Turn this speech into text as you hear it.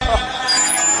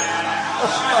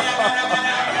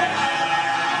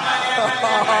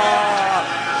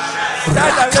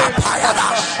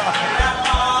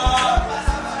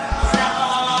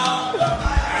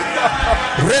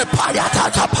Repayata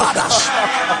kapadas.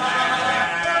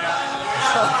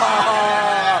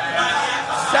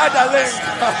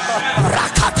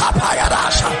 Rakata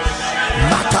payadas.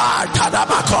 Mata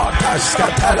tadabakota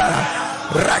skatela.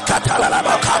 Rakatala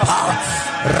bakapa.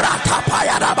 Rata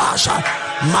payadabasha.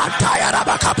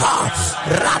 Matayarabakapa,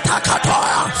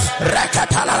 Ratakatoya,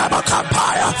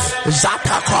 Rekatalabakapaya,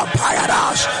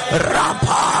 Zatakompayadas,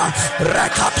 Rampa,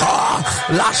 Rekatoa,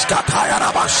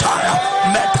 Laskatayarabashaya,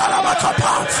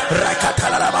 Metalabakapa,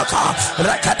 Rekatalabaka,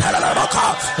 Rekatalabaka,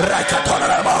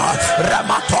 Rekatalaba,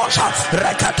 Ramatosha,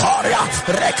 Rekatoria,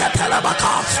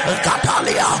 Rekatalabaka,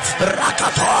 Katalia,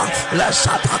 Rakatoa,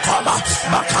 Lesatakoma,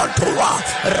 Makantua,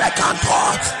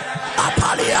 Rekantoa,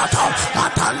 Apaliata,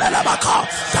 Atanelabaka,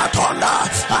 Katona,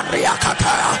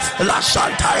 Andriakata, La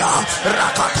Santaya,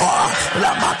 Rakatoa,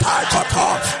 La Mataikoto,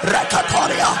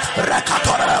 Rekatoria,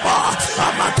 Rekatoreba,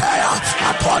 Amatea,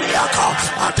 Atoliaka,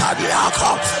 Atadiaka,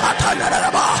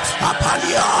 Atanelaba,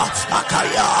 Apalia,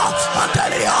 Akalia,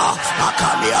 Atalia,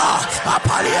 Akalia,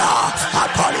 Apalia,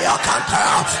 Atolia Kanta,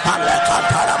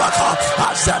 Alekatarabaka,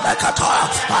 Azanekata,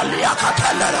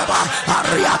 Aliakateleba,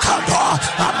 Ariakato,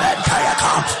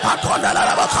 Amentayaka,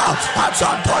 Atonelabaka,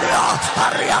 Azantoria,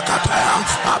 Ariakatea,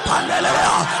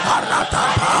 Apanelea,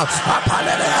 Aratapa,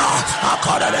 Apanelea,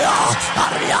 Akodelea,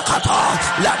 Ariakata.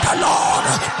 Let the Lord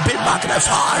be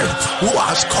magnified who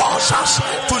has caused us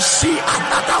to see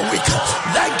another week.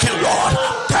 Thank you, Lord.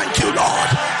 Thank you, Lord.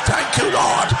 Thank you,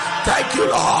 Lord. Thank you,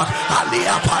 Lord.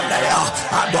 Alia Panea,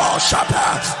 Adosapa,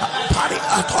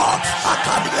 Pariato,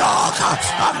 Akadiaka,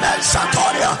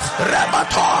 Amensatoria,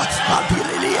 Remato,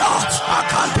 Abilia,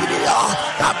 Akandilia,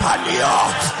 Apania,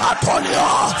 Atonia,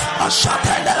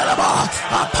 Ashapenelaba,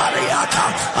 Apariaka,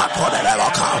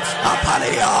 Atonelaka,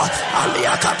 Apania,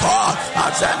 Aliakato,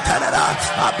 Azentenera,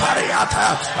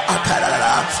 Apariata,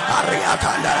 Atenera,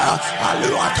 Ariatana,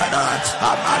 Aluatana,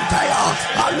 Amantaya,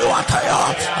 Aluataya,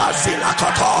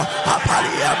 Azilakato,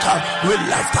 Apaliata. We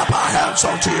lift up our hands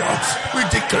unto you. We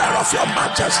declare of your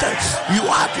majesty. You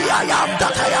are the I am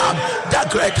that I am, the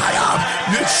great I am.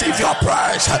 Receive your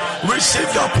praise. Receive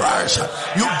your praise.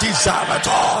 You deserve it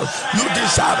all. You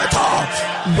deserve it all.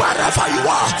 Wherever you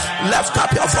are, lift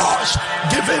up your voice.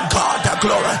 Giving God the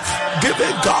glory.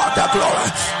 Giving God the glory.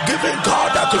 Giving God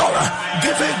the glory.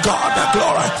 Giving God the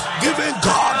glory. Giving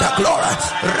God the glory.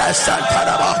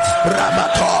 Resantanaba.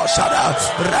 Ramatosada.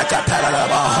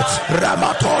 Rekatanaba.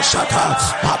 Ramatosata.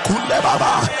 Akunde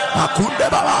baba. Akunde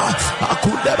baba.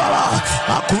 Akunde baba.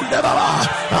 Akunde baba.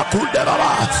 Akunde baba.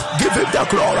 Give him the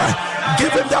glory.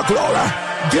 Give him the glory.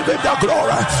 Give him the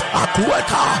glory.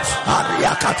 Akueta,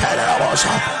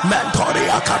 Ariakatelabosha,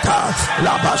 Mentoriakata,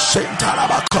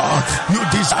 Labasintalabaka. You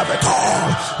deserve it all.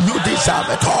 You deserve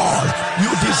it all. You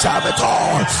deserve it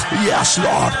all. Yes,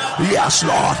 Lord. Yes,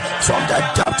 Lord. From the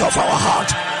depth of our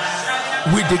heart,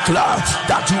 we declare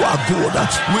that you are good.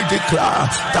 We declare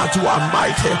that you are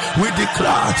mighty. We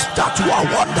declare that you are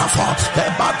wonderful.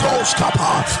 Ebatos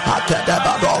kapa,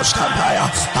 akedebados kapaya,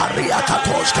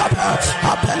 ariakatos kapa,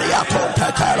 apeliaton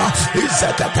tekela,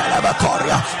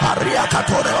 izeketelebekoria,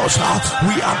 ariakatoreosa.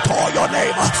 We adore your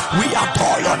name. We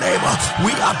adore your name.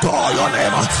 We adore your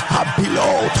name.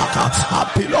 Ampilotaka,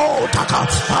 ampilotaka,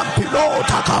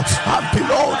 ampilotaka,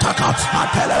 ampilotaka,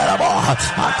 atelelebo,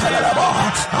 atelelebo,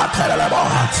 atelelebo.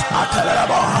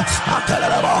 Ateleleba,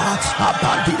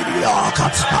 Abandiaka,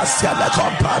 Asiana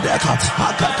Compradeka,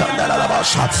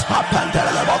 Akatanelabasha,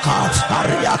 Apandeleboka,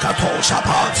 Ariaka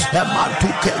Toshapa,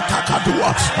 Emantuke Takadua,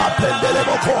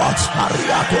 Apendeleboka,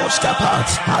 Ariatoskapa,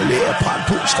 Ale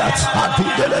Pantuska,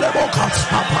 Atundeleboka,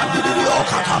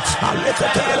 Apandilioka,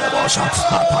 Alekatelebosha,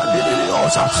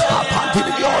 Apandiliosa,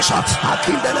 Apandiliosa,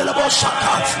 Akindelebosha,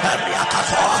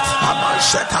 Ariakato,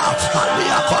 Amansheta,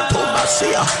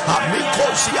 Aliakotumasia,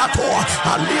 Amikosiato,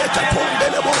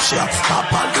 Aliekapondelebosia,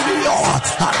 Apandilio,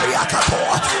 Ariakato,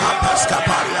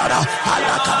 Apescapariana,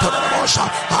 Alakatonabosha,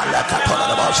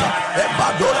 Alakatonabosha,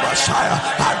 Embadorabashaya,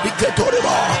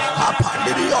 Adiketoribo,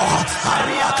 Apandilio,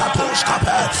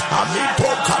 Ariakatoskape, Amito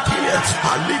Capile,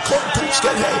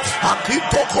 Alikontuskele,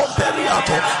 Akito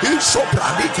Comperiato,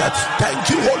 Isopranike. Thank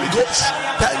you, Holy Ghost.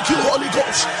 Thank you, Holy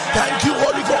Ghost. Thank you,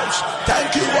 Holy Ghost.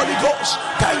 Thank you, Holy Ghost.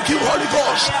 Thank you, Holy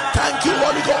Ghost. Thank you,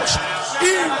 Holy Ghost.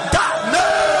 In the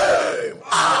name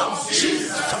of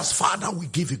Jesus. Father, we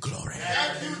give you glory.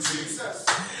 Thank you, Jesus.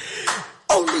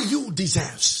 Only you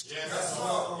deserves. Yes,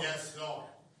 Lord. Yes, Lord.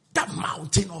 The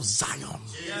mountain of Zion.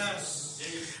 Yes.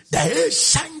 The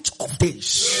ancient of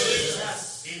days. Yes.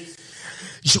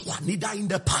 You are neither in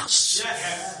the past,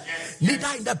 neither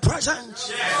in the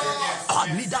present, or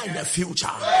neither in the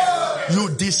future. You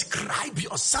describe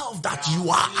yourself that you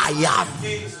are I am.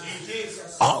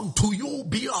 Unto you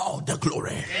be all the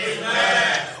glory.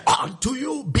 Amen. Unto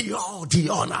you be all the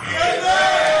honor.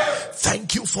 Amen.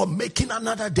 Thank you for making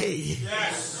another day.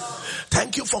 Yes.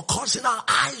 Thank you for causing our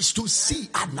eyes to see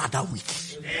another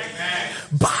week. Amen.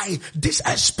 By this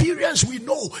experience, we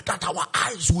know that our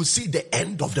eyes will see the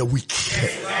end of the week.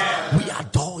 Amen. We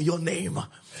adore your name.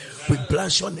 We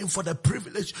bless your name for the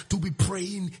privilege to be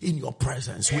praying in your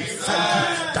presence. We thank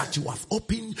you that you have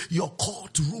opened your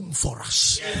courtroom for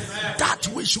us. That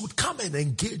we should come and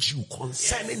engage you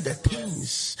concerning the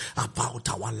things about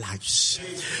our lives.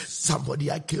 Somebody,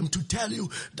 I came to tell you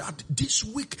that this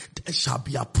week there shall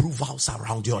be approvals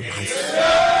around your life.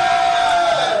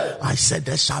 I said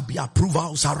there shall be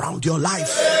approvals around your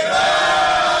life.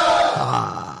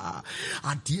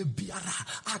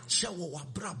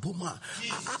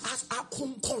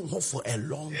 For a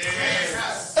long time.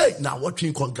 Hey, now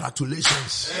watching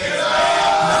congratulations.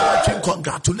 Now watching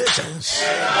congratulations.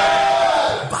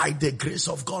 By the grace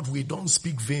of God, we don't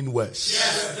speak vain words.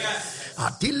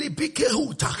 Everything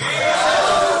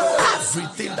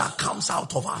that comes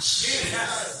out of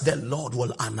us, the Lord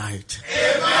will honor it.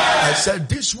 I said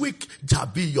this week shall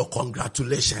be your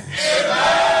congratulations.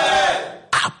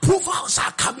 Approvals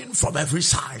are coming from every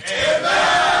side.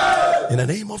 Amen. In the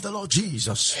name of the Lord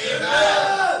Jesus.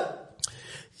 Amen.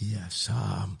 Yes.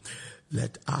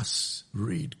 Let us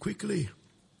read quickly.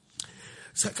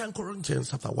 2 Corinthians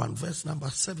chapter 1 verse number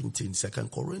 17. 2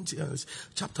 Corinthians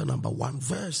chapter number 1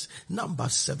 verse number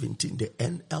 17. The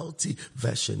NLT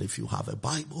version. If you have a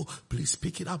Bible, please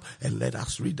pick it up and let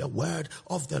us read the word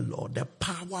of the Lord. The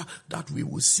power that we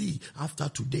will see after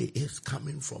today is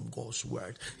coming from God's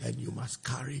word. And you must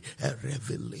carry a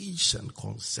revelation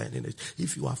concerning it.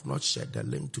 If you have not shared the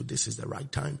link to this, is the right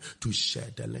time to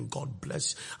share the link. God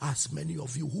bless as many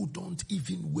of you who don't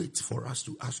even wait for us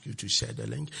to ask you to share the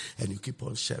link. And you keep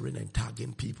on sharing and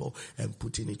tagging people and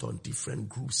putting it on different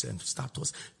groups and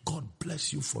status. God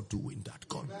bless you for doing that.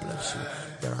 God bless you.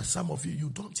 There are some of you, you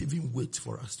don't even wait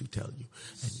for us to tell you,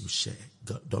 and you share.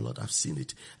 The Lord has seen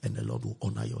it, and the Lord will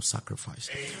honor your sacrifice.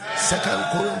 2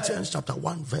 Corinthians chapter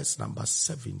 1 verse number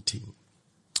 17.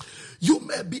 You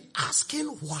may be asking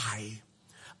why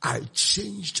I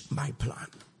changed my plan.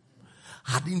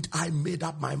 Hadn't I made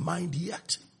up my mind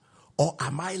yet? Or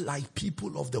am I like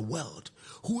people of the world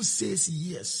who says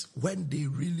yes when they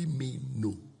really mean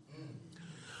no?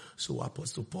 So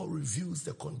Apostle Paul reveals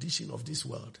the condition of this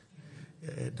world.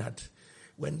 That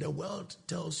when the world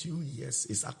tells you yes,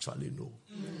 it's actually no.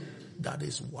 That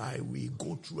is why we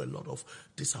go through a lot of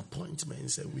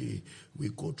disappointments and we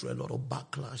go through a lot of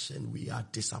backlash and we are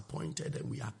disappointed and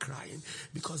we are crying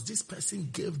because this person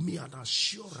gave me an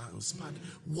assurance, but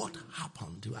what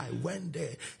happened? I went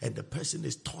there and the person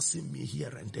is tossing me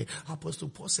here and there. Apostle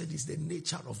Paul said it's the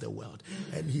nature of the world,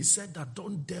 and he said that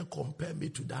don't dare compare me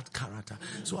to that character.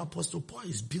 So Apostle Paul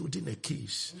is building a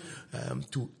case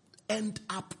to end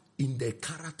up in the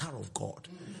character of God.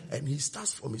 And he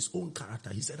starts from his own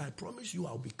character. He said, I promise you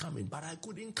I'll be coming, but I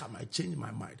couldn't come. I changed my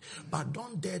mind. But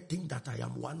don't dare think that I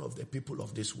am one of the people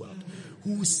of this world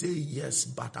who say yes,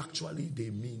 but actually they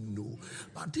mean no.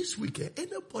 But this weekend,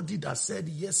 anybody that said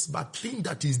yes, but think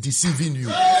that is deceiving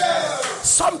you,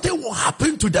 something will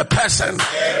happen to the person.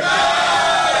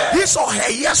 His or her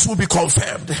yes will be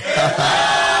confirmed.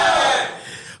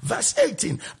 Verse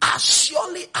 18, as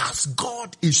surely as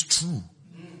God is true,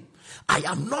 I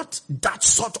am not that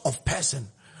sort of person.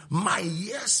 My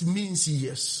yes means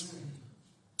yes.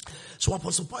 So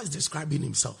Apostle Paul is describing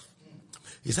himself.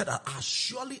 He said that as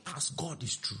surely as God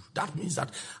is true, that means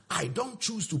that I don't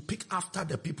choose to pick after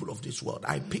the people of this world.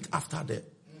 I pick after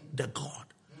the God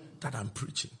that I'm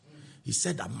preaching. He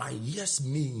said that my yes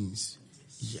means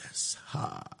yes.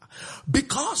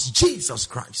 Because Jesus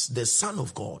Christ, the Son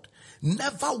of God,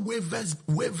 never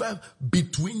waver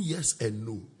between yes and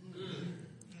no.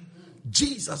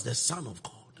 Jesus, the Son of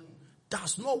God,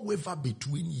 does not waver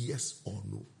between yes or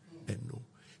no and no.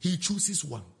 He chooses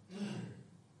one.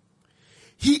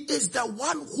 He is the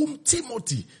one whom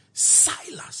Timothy,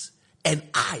 Silas, and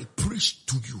I preach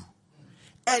to you.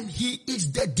 And he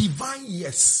is the divine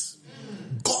yes.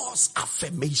 God's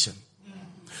affirmation.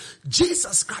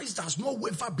 Jesus Christ does not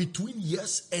waver between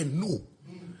yes and no.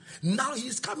 Now he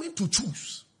is coming to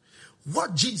choose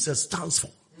what Jesus stands for.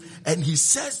 And he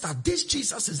says that this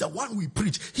Jesus is the one we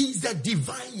preach. He is the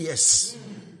divine yes.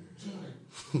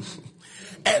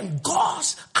 And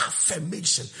God's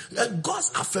affirmation. And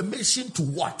God's affirmation to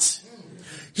what?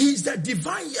 He's the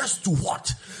divine yes to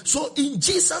what? So in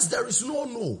Jesus there is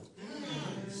no.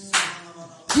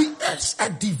 He is a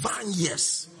divine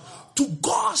yes to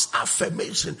God's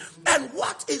affirmation. And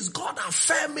what is God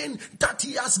affirming? That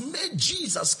he has made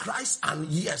Jesus Christ an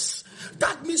yes.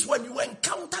 That means when you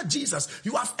encounter Jesus,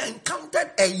 you have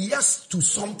encountered a yes to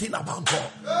something about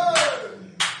God.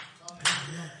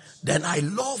 Then I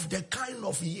love the kind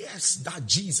of yes that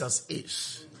Jesus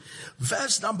is.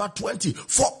 Verse number 20.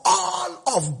 For all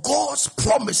of God's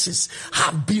promises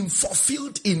have been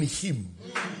fulfilled in him.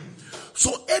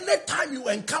 So anytime you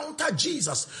encounter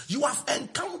Jesus, you have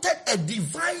encountered a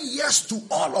divine yes to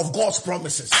all of God's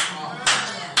promises.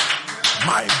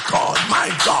 My God, my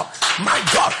God, my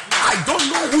God. I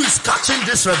don't know who is catching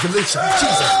this revelation.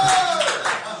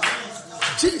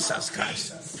 Jesus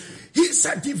Christ. He's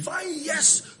a divine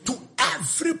yes to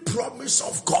every promise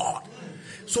of God.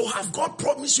 So have God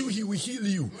promised you he will heal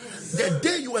you? The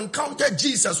day you encountered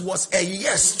Jesus was a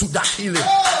yes to that healing.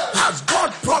 Has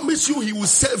God promised you he will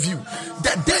save you?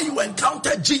 The day you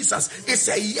encountered Jesus is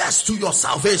a yes to your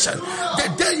salvation.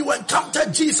 The day you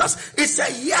encountered Jesus is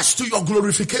a yes to your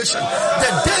glorification.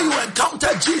 The day you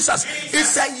encountered Jesus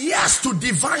is a yes to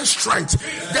divine strength.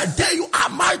 The day you,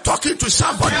 am I talking to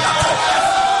somebody at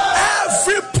all?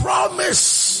 Every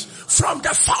promise from the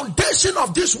foundation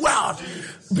of this world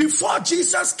before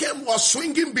Jesus came was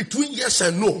swinging between yes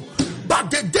and no.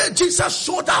 But the day Jesus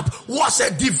showed up was a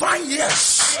divine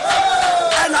yes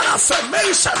and an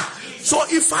affirmation. So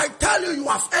if I tell you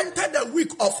have entered the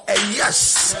week of a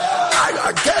yes, if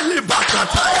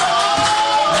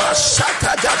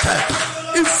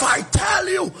I tell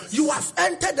you have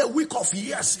entered the week of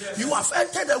yes, you have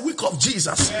entered the week of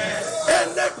Jesus.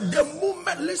 And the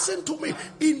moment, listen to me,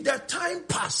 in the time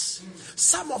past,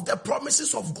 some of the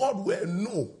promises of God were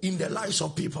no in the lives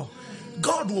of people.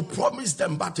 God will promise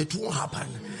them, but it won't happen.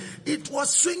 It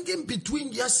was swinging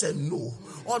between yes and no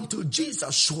until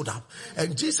Jesus showed up.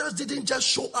 And Jesus didn't just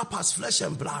show up as flesh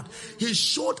and blood. He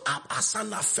showed up as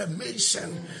an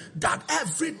affirmation that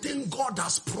everything God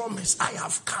has promised, I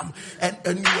have come. And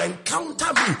you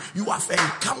encounter me, you have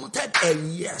encountered a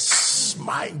yes.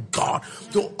 My God.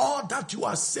 So all that you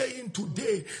are saying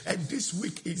today and this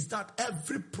week is that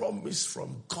every promise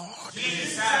from God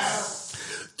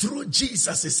through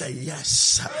Jesus is a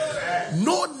yes.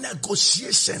 No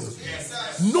negotiation.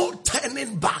 No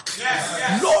turning back.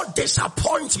 No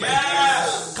disappointment.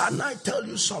 Can I tell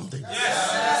you something?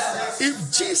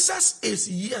 If Jesus is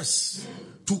yes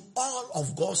to all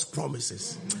of God's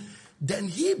promises, then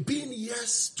he being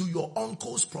yes to your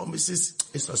uncle's promises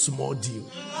is a small deal.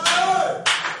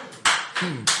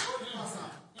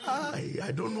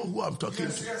 I don't know who I'm talking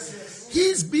to.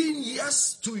 He's being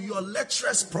yes to your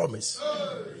lecturer's promise.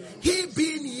 He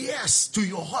being yes to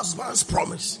your husband's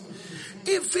promise.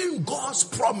 Even God's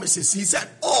promises, he said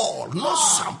all, not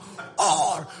some,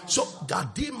 all. So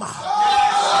Gadima.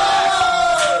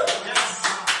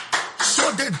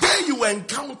 So the day you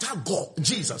encounter God,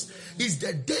 Jesus, is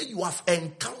the day you have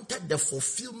encountered the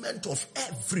fulfillment of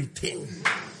everything.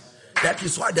 That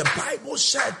is why the Bible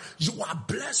said you are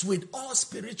blessed with all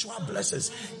spiritual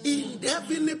blessings in the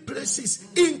heavenly places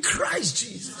in Christ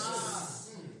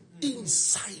Jesus.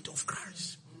 Inside of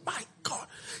Christ. My God.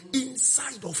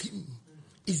 Inside of him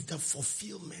is the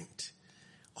fulfillment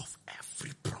of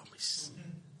every promise.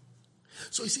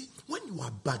 So you see, when you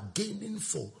are bargaining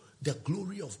for the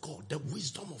glory of God, the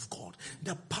wisdom of God,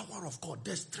 the power of God,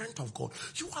 the strength of God,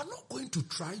 you are not going to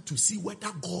try to see whether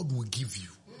God will give you.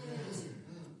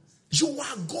 You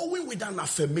are going with an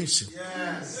affirmation.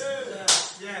 Yes.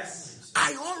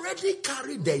 I already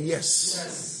carry the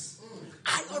yes.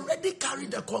 I already carry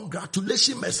the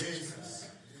congratulation message.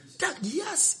 That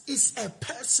yes is a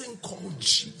person called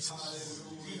Jesus.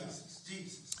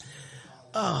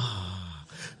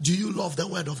 Do you love the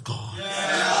word of God?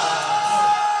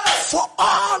 For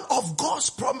all of God's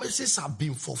promises have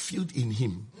been fulfilled in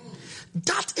him.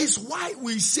 That is why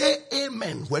we say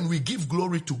amen when we give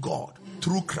glory to God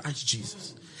through Christ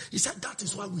Jesus. He said that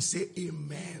is why we say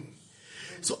amen.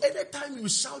 So anytime you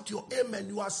shout your amen,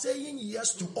 you are saying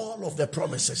yes to all of the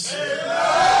promises.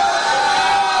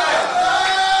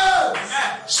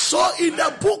 So in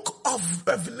the book of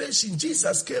Revelation,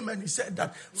 Jesus came and he said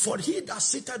that for he that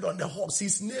sitteth on the horse,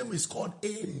 his name is called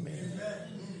Amen.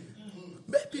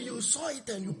 Maybe you saw it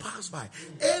and you passed by.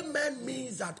 Amen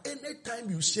means that anytime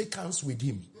you shake hands with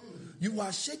him, you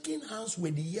are shaking hands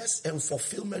with yes and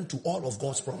fulfillment to all of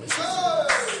God's promises.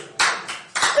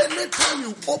 Anytime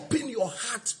you open your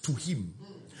heart to him,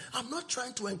 I'm not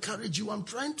trying to encourage you, I'm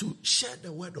trying to share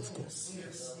the word of God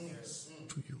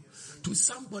to you. To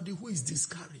somebody who is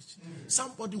discouraged,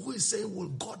 somebody who is saying, will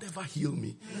God ever heal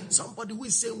me? Somebody who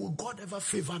is saying, will God ever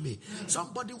favor me?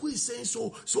 Somebody who is saying,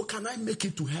 so can I make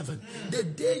it to heaven? The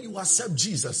day you accept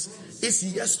Jesus, it's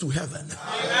yes to heaven.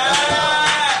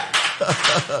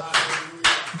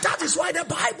 That is why the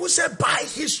Bible said, by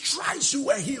his stripes you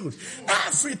were healed.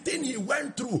 Everything he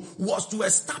went through was to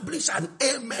establish an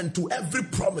amen to every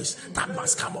promise that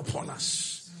must come upon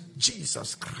us.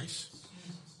 Jesus Christ.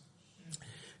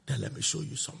 Then let me show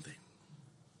you something.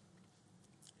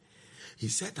 He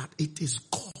said that it is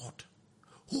God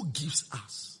who gives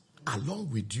us, along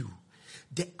with you,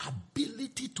 the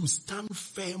ability to stand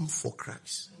firm for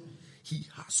Christ. He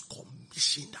has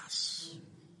commissioned us.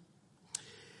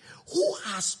 Who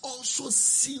has also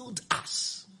sealed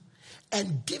us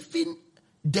and given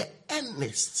the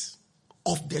earnest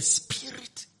of the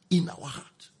Spirit in our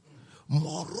heart.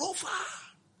 Moreover,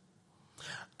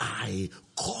 I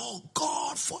call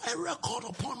God for a record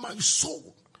upon my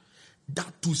soul,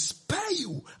 that to spare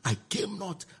you I came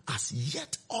not as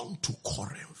yet unto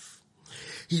Corinth.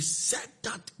 He said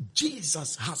that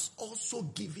Jesus has also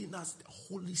given us the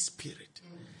Holy Spirit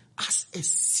as a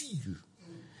seal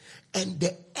and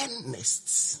the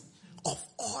earnests of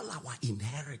all our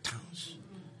inheritance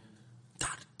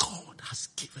that God has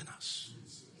given us.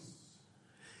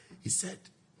 He said,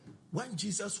 when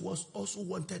Jesus was also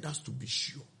wanted us to be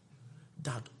sure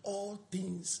that all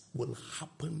things will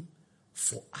happen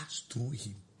for us through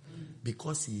him,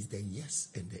 because he is the yes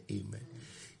and the amen.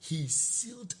 He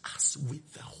sealed us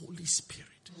with the Holy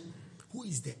Spirit, who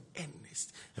is the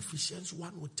earnest. Ephesians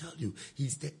 1 will tell you, he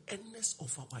is the earnest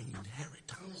of our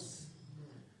inheritance.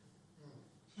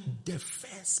 The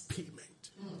first payment.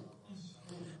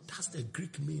 That's the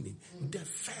Greek meaning. The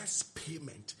first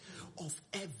payment of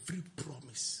every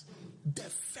promise. The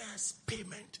first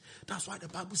payment. That's why the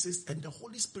Bible says, and the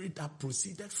Holy Spirit that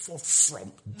proceeded forth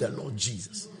from the Lord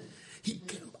Jesus. He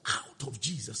came out of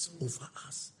Jesus over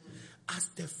us as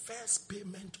the first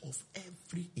payment of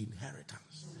every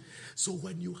inheritance. So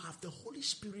when you have the Holy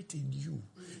Spirit in you,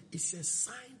 it's a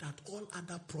sign that all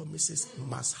other promises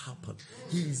must happen.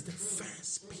 He is the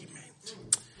first payment.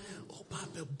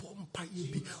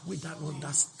 With an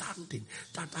understanding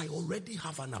that I already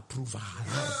have an approval.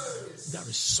 There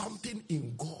is something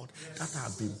in God that I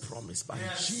have been promised by.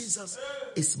 Jesus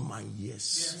is my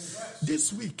yes.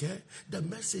 This week, the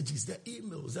messages, the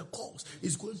emails, the calls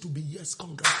is going to be yes.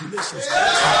 Congratulations.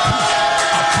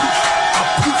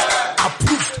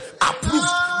 Approved.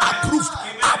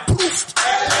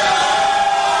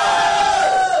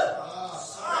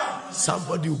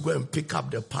 Somebody will go and pick up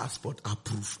the passport.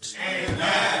 Approved.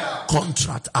 Amen.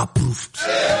 Contract approved.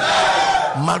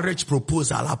 Amen. Marriage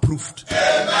proposal approved.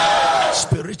 Amen.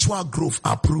 Spiritual growth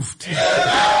approved.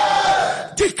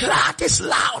 Amen. Declare this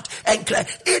loud and clear.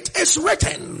 It is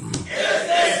written.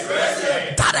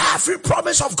 That every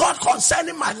promise of God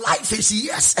concerning my life is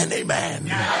yes and amen.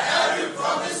 That every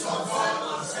promise of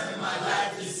God concerning my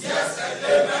life is yes and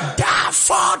amen.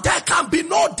 Therefore, there can be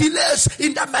no delays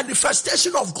in the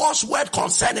manifestation of God's word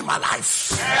concerning my life.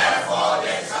 Therefore,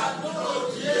 there can be no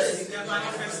delays in the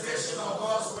manifestation of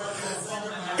God's word concerning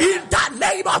my life. In the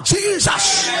name of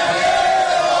Jesus. In the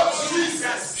name of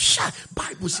Jesus.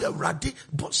 Bible says, "Radi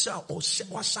bosa o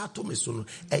wasato mesono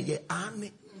eye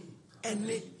ane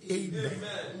ene amen."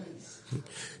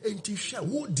 Enti hwe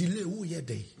wo delay wo ye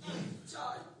dey.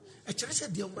 E kire se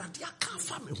de Awurade aka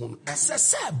fa me ho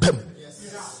esese bam.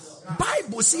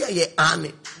 Bible say eye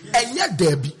ane enye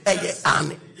dabi eye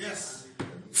ane.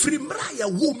 Free mra ye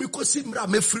wo mi kosi mra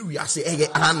me free wi ase eye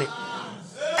ane.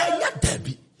 Enye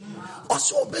dabi.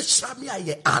 Also be shami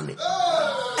aye ane.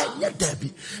 Enye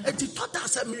dabi. Enti tota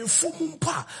se me fumu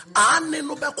mpa ane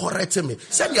no be correct me.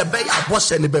 Se ye be ya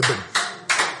bose ni bebe.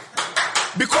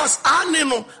 Because ane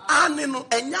no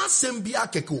enya sembia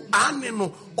keko ane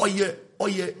no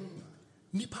oye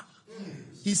nipa.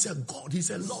 He's a God, he's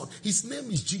a Lord. His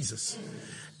name is Jesus.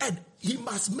 And he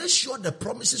must make sure the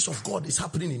promises of God is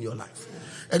happening in your life.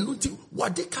 And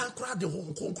what they can cry the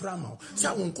Hong Kong crowd. Say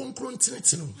Hong Kong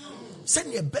tinitino.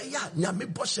 Send your beya nyame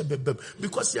boshe bebem.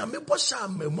 Because nyame boshe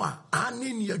memoir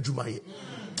ane ni ajumaye.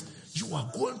 You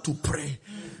are going to pray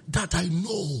that I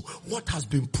know what has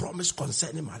been promised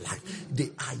concerning my life.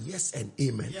 They are yes and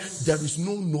amen. Yes. There is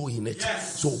no no in it.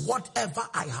 Yes. So whatever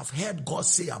I have heard God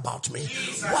say about me,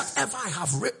 whatever I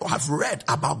have read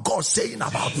about God saying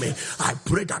about me, I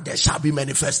pray that there shall be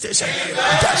manifestation.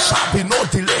 Amen. There shall be no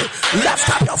delay. Lift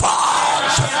up your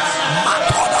voice.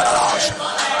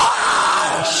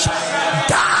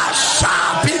 There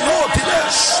shall be no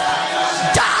delays.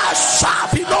 There shall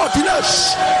be no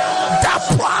delays. The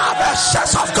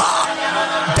promises of God,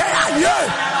 they are here.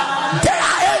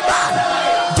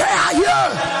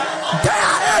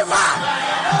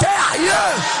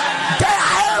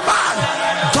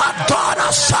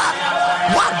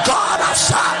 What God has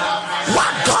said,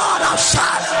 what God has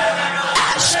said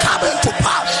is coming to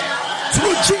pass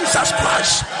through Jesus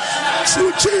Christ.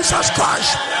 Through Jesus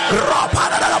Christ.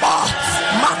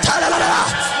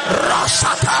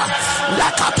 Rasata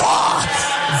Lakato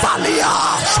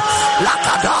Valias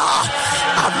Lakada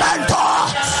Amento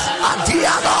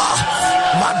Antiago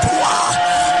Mantua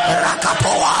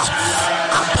Rakatoa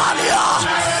Ampalia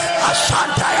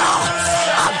Ashantaya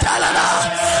Antelana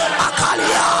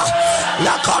Akalia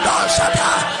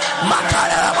Lakodosata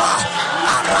Matalaba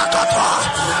Arakato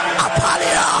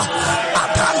Apalia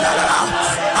Atanala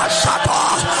Ashato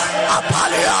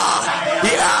Apalia.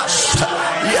 Yes,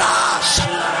 yes,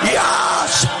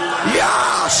 yes,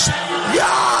 yes,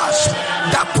 yes.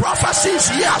 The prophecy is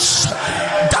yes.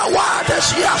 The word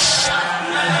is yes.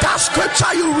 The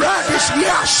scripture you read is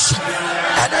yes.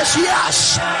 It is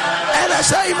yes. It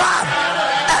is amen.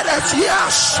 It is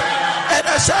yes. It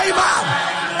is amen.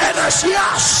 It is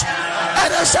yes.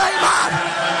 It is amen.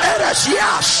 It is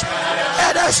yes.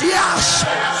 It is yes.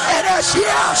 It is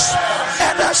yes.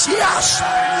 It is yes.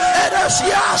 It is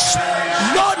yes.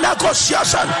 No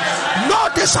negotiation. No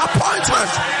disappointment.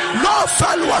 No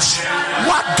failures.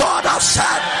 What God has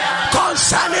said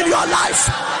concerning your life,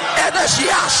 it is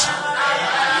yes.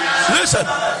 Listen.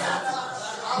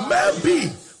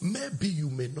 Maybe you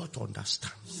may not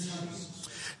understand.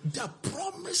 The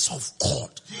promise of God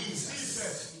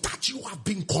that you have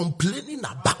been complaining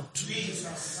about,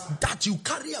 that you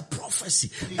carry a prophecy.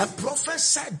 A prophet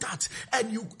said that,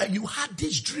 and you had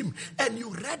this dream, and you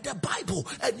read the Bible,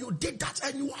 and you did that,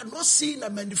 and you are not seeing a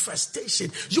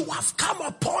manifestation. You have come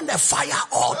upon a fire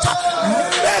altar.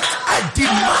 Make a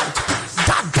demand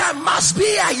that there must be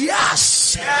a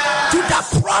yes to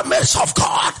the promise of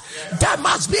God. There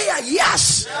must be a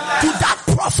yes to that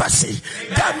prophecy.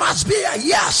 There must be a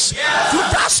yes to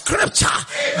that scripture.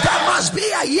 There must be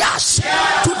a yes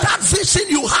to that vision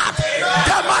you had.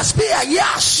 There must be a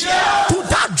yes to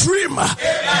that dream.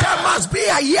 There must be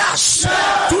a yes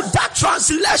to that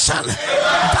translation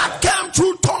that came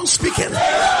through tongue speaking.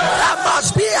 There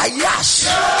must be a yes.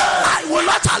 I will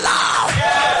not allow.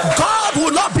 God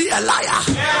will not be a liar.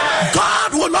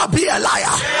 God will not be a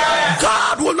liar.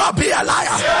 God will not be a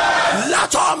liar.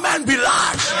 Let all men be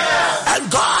liars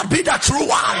and God be the true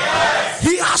one.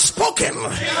 He has spoken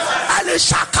and it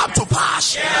shall come to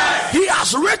pass. He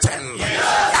has written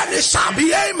and it shall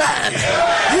be amen.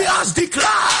 He has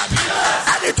declared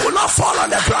and it will not fall on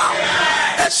the ground.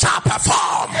 It shall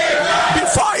perform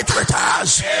before it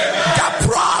returns. The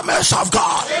promise of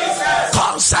God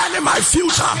concerning my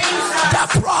future.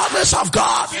 The promise of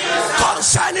God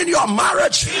concerning your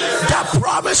marriage. The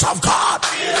promise of God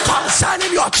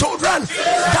concerning your children.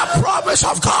 The promise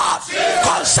of God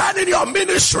concerning your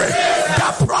ministry.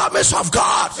 The promise of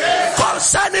God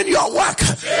concerning your work.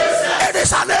 It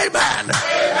is an amen.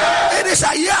 It is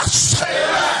a yes.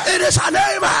 It is an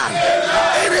amen.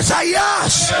 It is a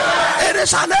yes. It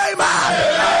is an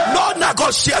amen. No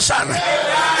negotiation.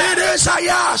 It is a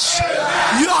yes.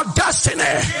 Your destiny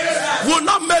will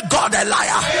not make God a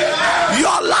liar.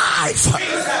 Your life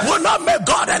will not make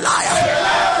God a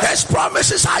liar. His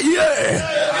promises are yea.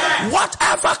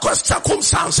 Whatever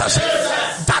circumstances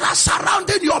that are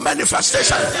surrounding your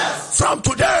manifestation, from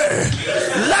today,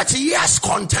 let yes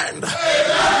contend.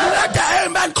 Let the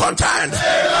amen contend.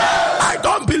 I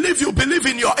don't believe you believe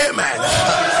in your amen.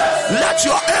 Let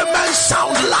your amen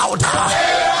sound louder.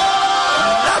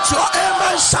 Let your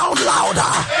amen sound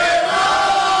louder.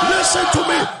 Listen to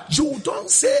me. You don't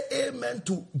say amen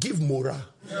to give morale.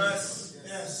 Yes.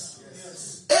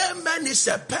 Amen is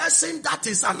a person that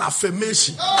is an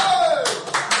affirmation.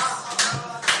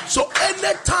 So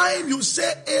anytime you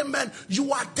say amen,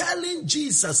 you are telling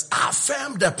Jesus,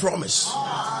 affirm the promise.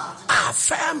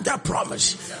 Affirm the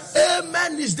promise.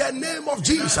 Amen is the name of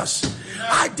Jesus.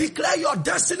 I declare your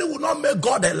destiny will not make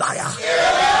God a liar.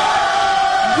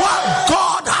 What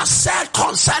God has said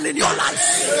concerning your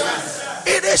life,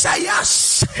 it is a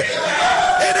yes.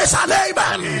 It is an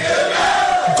amen.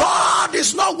 God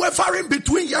is not wavering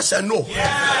between yes and no.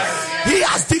 He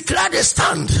has declared a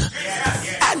stand.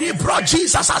 And he brought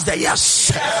Jesus as the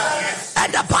yes.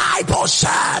 And the Bible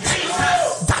said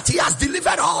that he has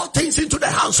delivered all things into the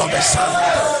hands of the Son.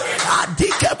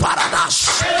 Adike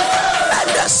Paradas. And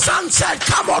the Son said,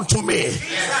 come unto me,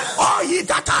 all ye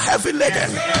that are heavy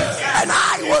laden, and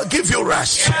I will give you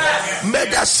rest. May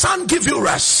the Son give you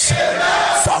rest.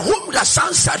 For whom the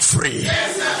Son set free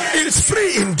is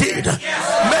free indeed.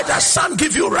 May the Son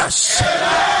give you rest.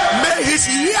 May his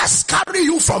yes carry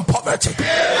you from poverty.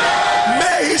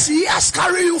 May his yes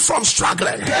carry you from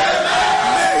struggling.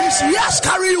 May his yes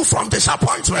carry you from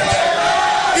disappointment.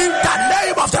 In the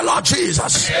name of of the Lord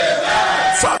Jesus.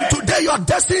 Amen. From today, your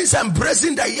destiny is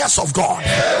embracing the yes of God.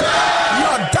 Amen.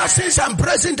 Your destiny is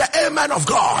embracing the amen of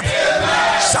God.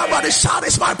 Amen. Somebody shout,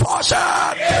 it's my portion.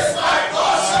 It's my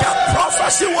portion. The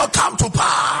prophecy will come to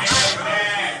pass. Amen.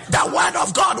 The word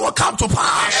of God will come to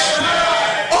pass.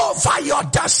 Amen. Over your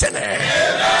destiny.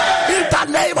 Amen. In the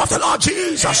name of the Lord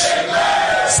Jesus.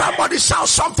 Amen. Somebody shout,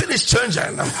 something is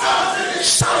changing.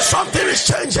 Shout, something is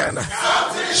changing.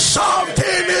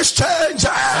 Something is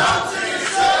changing.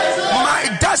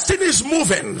 My destiny is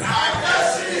moving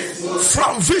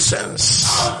from visions,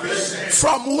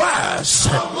 from words,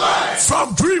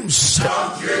 from dreams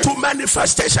to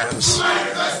manifestations.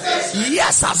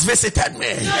 Yes has visited me.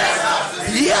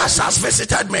 Yes has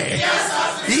visited me.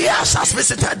 Yes has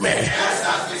visited me.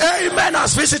 Amen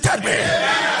has visited me.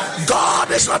 God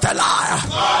is not a liar.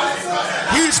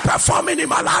 He is performing in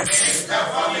my life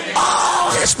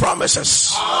all his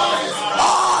promises.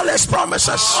 All his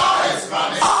promises.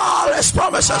 All his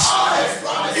promises.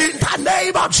 In the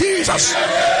name of Jesus.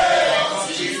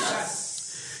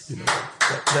 You know,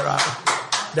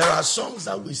 there are songs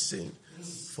that we sing.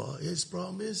 For his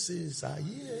promises are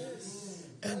yes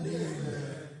and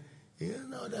amen. You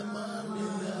know the man in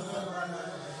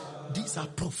heaven. These are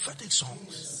prophetic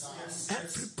songs.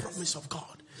 Every promise of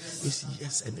God is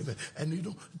yes and amen. And you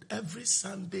know, every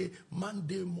Sunday,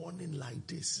 Monday morning like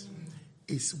this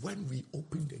is when we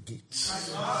open the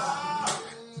gates.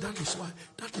 That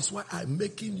is why I'm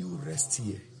making you rest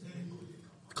here.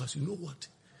 Because you know what?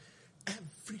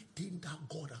 Everything that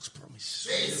God has promised.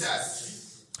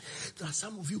 Jesus. There are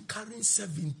some of you carrying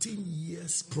 17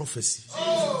 years prophecy.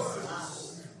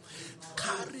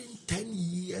 Carrying 10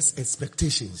 years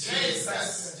expectations.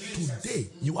 Jesus. Today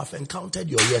you have encountered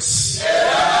your yes. You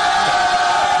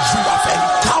have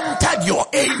encountered your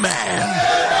amen.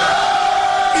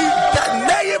 In the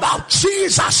name of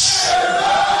Jesus.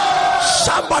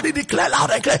 Somebody declare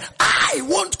loud and clear, I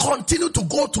won't continue to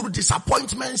go through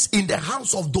disappointments in the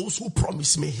hands of those who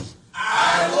promise me.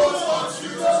 I won't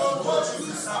continue to go through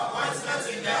disappointments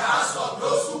in the hands of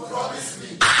those who promise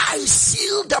me. I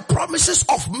seal the promises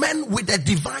of men with the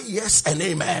divine yes and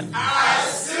amen. I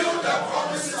seal the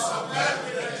promises of men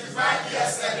with the divine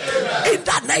yes and amen. In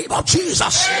the name of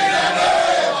Jesus. In the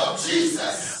name of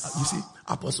Jesus. You see,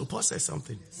 Apostle Paul said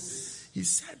something. He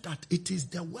said that it is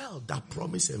the world that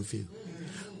promise and fail.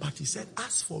 But he said,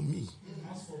 as for me,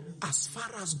 as far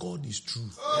as God is true,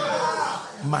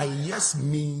 my yes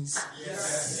means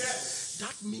yes.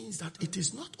 That means that it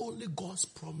is not only God's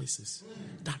promises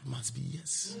that must be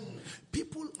yes.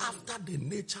 People after the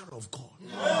nature of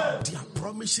God, their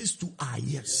promises to are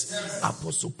yes.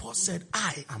 Apostle Paul said,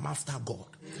 I am after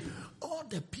God. All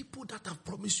the people that have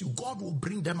promised you, God will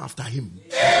bring them after him.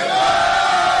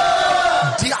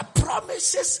 Their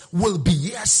promises will be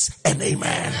yes and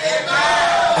amen.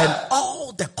 And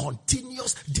all the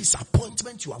continuous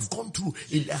disappointment you have gone through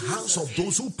in the hands of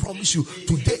those who promise you,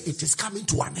 today it is coming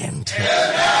to an end.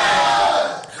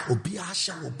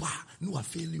 Obiasha oba no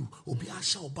afeli you.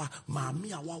 Obiasha oba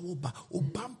maami awa oba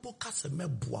obampo kaseme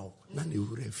boa na ne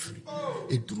wura free.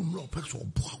 Eduru mlo peso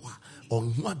boa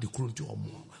onhu ade kronti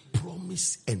omo.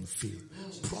 Promise and fail.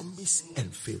 Promise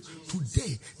and fail.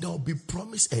 Today there will be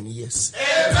promise and yes.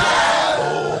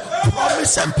 Oh,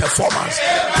 promise and performance.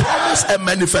 Promise and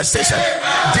manifestation.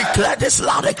 Declare this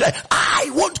loud. Declare, I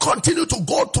won't continue to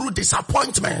go through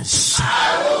disappointments.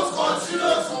 I won't continue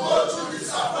to go through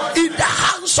disappointments. In the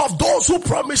hands of those who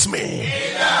promise me.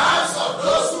 In the hands of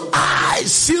those who promise me. I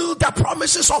seal the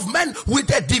promises of men with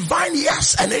the divine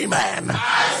yes and amen.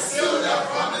 I seal the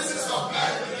promises of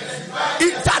men. In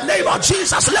the name of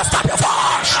Jesus, lift up your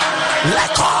voice.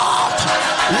 Let God,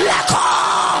 let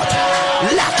God,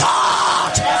 let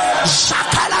God.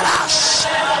 Shakalalas,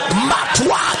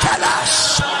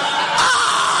 Matwakalas,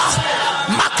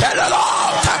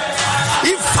 Makelot,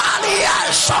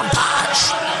 Ifalia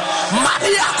sometimes,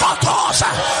 Maria Kotosa,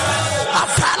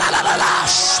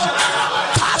 Afalalas,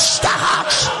 cast the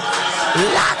hearts.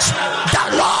 Let the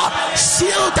Lord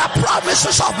seal the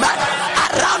promises of men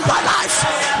around my life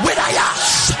with a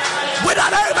yes, with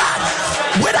an amen,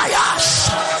 with a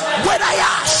yes, with a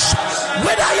yes,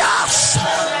 with a yes,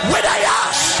 with a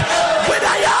yes, with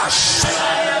a yes.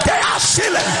 They are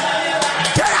sealing,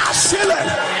 they are sealing.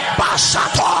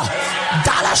 Basato,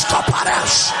 Dallas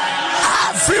Copares.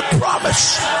 Every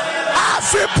promise,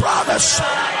 every promise,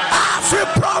 every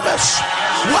promise,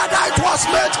 whether it was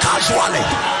made casually,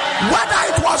 whether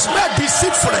it was made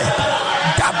deceitfully,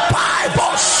 the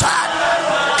Bible said,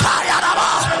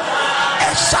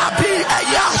 it shall be a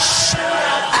yes,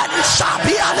 and it shall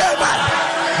be an amen.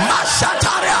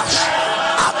 Masatarias,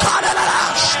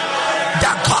 Akadalas,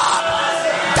 the God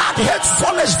hate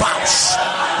foolish vows,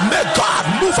 may God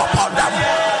move upon them.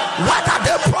 Whether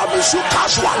they promise you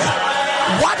casually,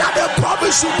 whether they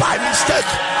promise you by mistake,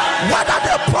 whether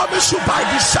they promise you by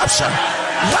deception,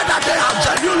 whether they have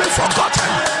genuinely forgotten,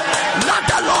 let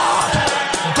the Lord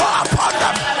go upon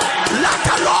them. Let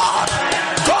the Lord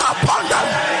go upon them.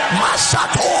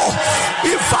 Masato,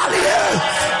 Ivalie,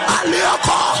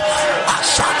 Alioko,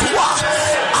 Asatua,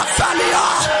 Afalia,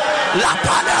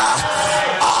 Lapana,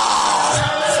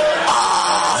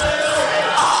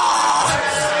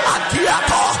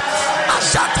 Atiato,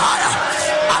 Asataya,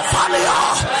 Afalia,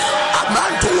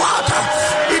 Amantuata,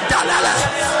 Idalele,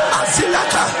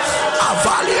 Azilaka,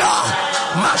 Avalia,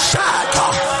 Mashaka,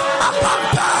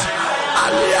 Apampa,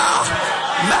 Alia,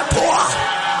 Mapua,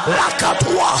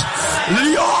 Lakatua,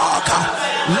 Lioka,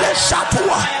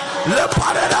 Leshatua,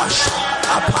 Leparadas,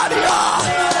 Aparia,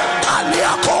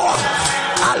 Aliakoa,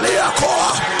 Aliakoa,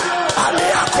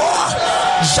 Aliakoa,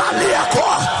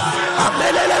 Zaliakoa,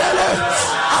 Amelele,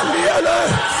 Aliele,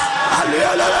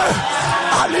 Aliele,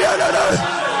 Aliele,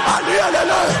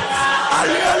 Aliele,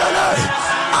 Aliele,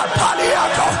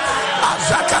 Apaliato,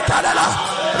 Azakatala,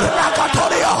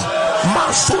 Rakatoria,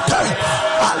 Masute,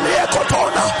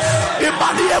 Aliekotona,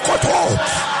 Imaliekoto,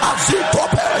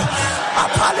 Azitope,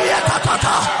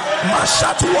 Apaliekatata,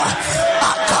 Mashatua,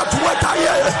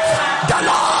 Akatuetaye, the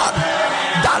Lord,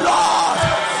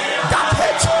 that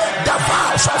hate the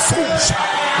vows of fools,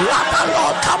 let the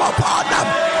Lord come upon them.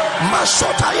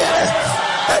 Masotaye,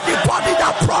 anybody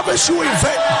that promise you in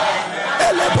vain,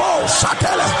 Elebo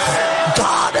Satele,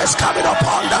 God is coming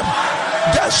upon them.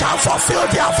 They shall fulfill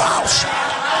their vows.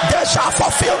 They shall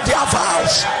fulfill their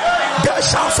vows. They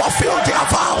shall fulfill their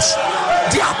vows.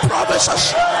 Their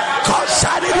promises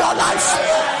concerning your life.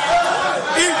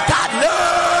 In that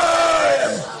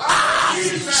name,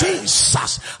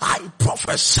 Jesus, I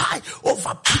prophesy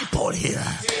over people here.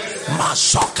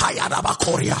 Masokaya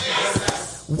Rabakoria.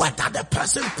 Whether the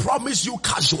person promise you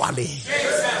casually,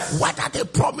 whether they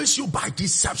promise you by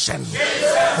deception,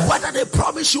 whether they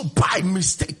promise you by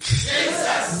mistake,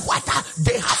 whether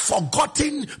they have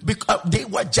forgotten because they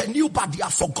were genuine but they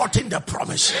have forgotten the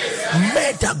promise,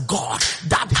 may the God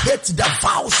that hates the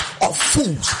vows of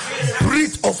fools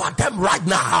breathe over them right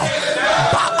now.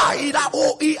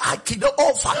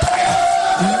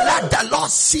 Let the Lord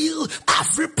seal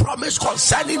every promise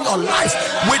concerning your life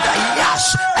with a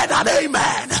yes and an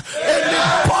amen.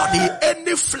 Anybody,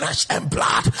 any flesh and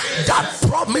blood that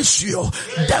promise you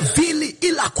the vili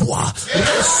ilakua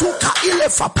resuka ile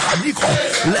fapaniko,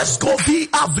 let's go vi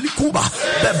avlikuba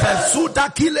bebezuda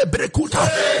kile brekuta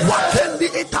wakendi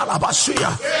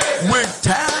italabashia. We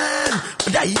turn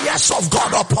the yes of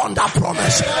God upon that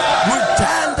promise. We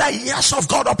turn the yes of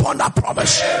God upon that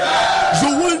promise.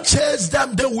 You will chase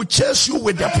them, they will chase you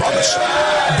with the promise.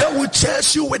 They will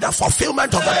chase you with the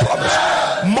fulfillment of the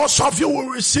promise. Most of you will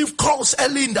receive calls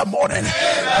early in the morning.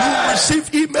 You will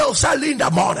receive emails early in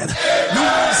the morning. You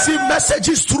will receive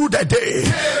messages through the day.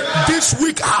 This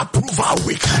week, our approval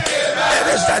week. It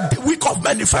is the week of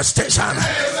manifestation.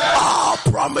 All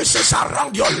promises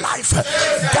around your life.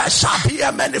 There shall be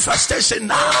a manifestation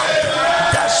now.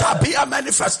 There shall be a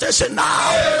manifestation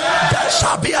now. There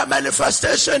shall be a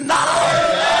manifestation now.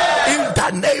 In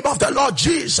the name of the Lord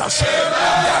Jesus.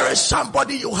 There is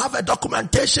somebody, you have a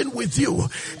documentation with you,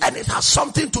 and it has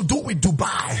something to do with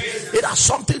Dubai. It has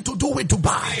something to do with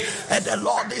Dubai. And the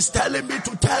Lord is telling me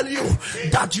to tell you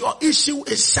that your issue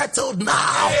is settled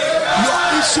now.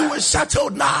 Your issue is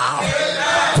settled now.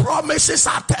 Promises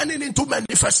are turning into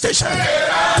manifestation.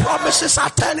 Promises are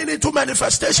turning into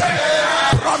manifestation.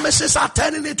 Promises are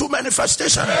turning into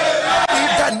manifestation. In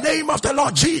the name of the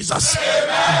Lord Jesus.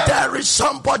 There is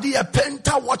somebody, a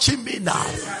painter, watching me now.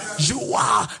 You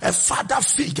are a father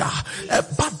figure,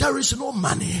 but there is no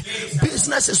money.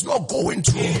 Business is not going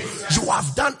through. You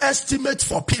have done estimates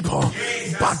for people,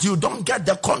 but you don't get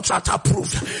the contract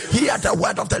approved. Hear the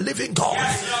word of the living God.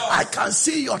 I can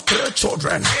see your 3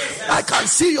 children. I can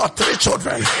see your 3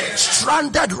 children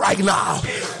stranded right now.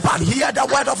 But hear the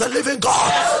word of the living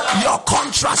God. Your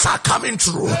contracts are coming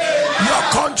through. Your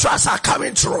contracts are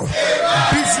coming through.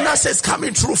 Business is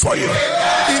coming through for you.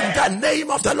 In the name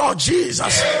of the Lord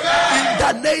Jesus. In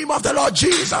the name of the Lord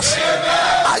Jesus.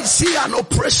 I see an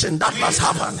oppression that must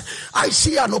happen. I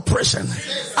see an oppression.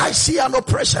 I see an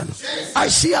oppression. I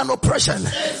see an oppression.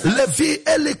 Levi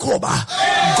Elikoba.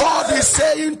 God is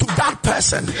saying to that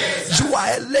person, you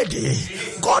are a lady.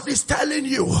 God is telling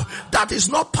you that is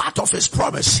not part of his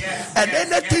promise. And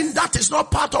anything that is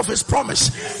not part of his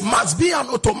promise must be an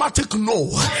automatic automatic no.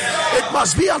 It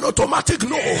must be an automatic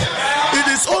no. It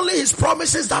is only his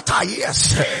promises that are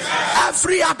yes.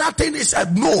 Every other thing is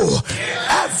a no.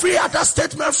 Every other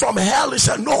statement from hell is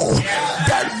a no.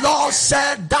 The Lord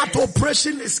said that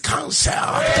operation is cancelled.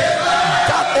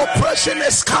 That operation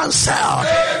is cancelled.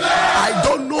 I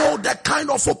don't know the kind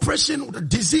of operation, the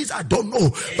disease, I don't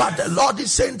know. But the Lord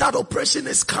is saying that operation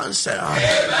is cancelled.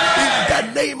 In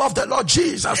the name of the Lord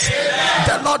Jesus.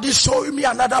 The Lord is showing me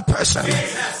another person.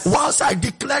 Once I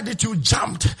declared it, you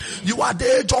jumped. You are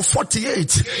the age of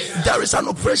 48. There is an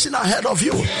operation ahead of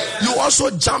you. You also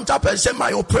jumped up and said,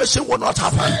 my operation will not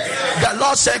happen. The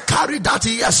Lord said, carry that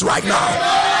yes right now.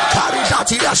 Carry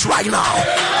that yes right now.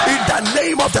 In the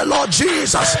name of the Lord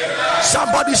Jesus.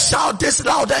 Somebody shout this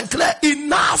loud and clear.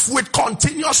 Enough with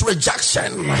continuous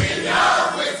rejection.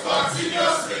 Enough with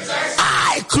continuous rejection.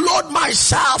 I clothe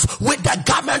myself with the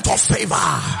garment of favor.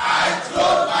 I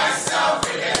clothe myself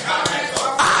with the garment of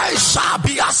favor. I shall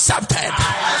be accepted.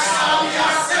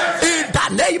 In the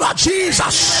name of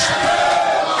Jesus.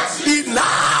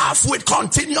 Enough with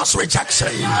continuous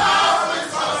rejection.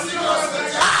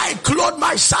 I clothe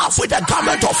myself with the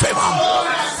garment of favor.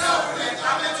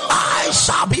 I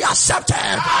shall be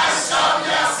accepted.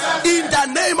 In the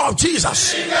name of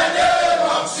Jesus. In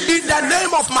the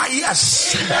name of my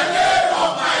yes.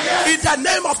 In the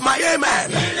name of my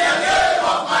amen.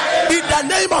 In the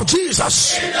name of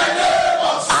Jesus.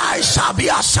 I shall be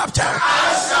accepted.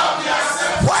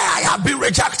 Where I have been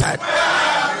rejected.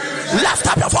 Lift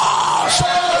up your voice.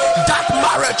 That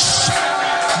marriage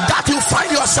that you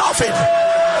find yourself in,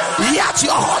 yet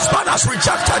your husband has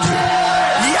rejected you,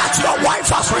 yet your wife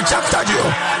has rejected you.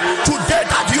 Today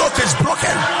that yoke is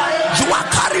broken. You are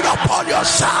carried upon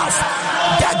yourself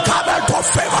the garment of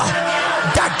favor,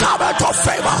 the garment of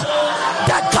favor,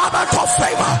 the garment of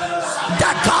favor,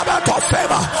 the garment of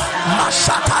favor.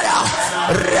 Masataya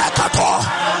Rekato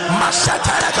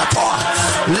Masatarekato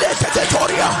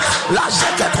Leteketoria La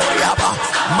Zeketoriaba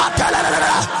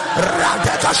Matalera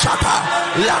Radekashata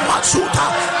La Matsuta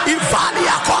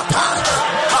Ivalia Kota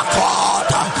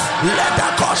Akota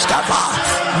Ledakoskava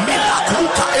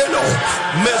Milakuka Elo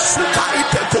Mesuka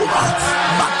Itekuma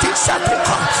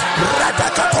Matisatuka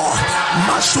Radekato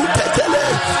Masutekele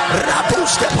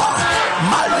Raduskepa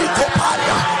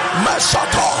Malikoparia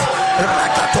Masato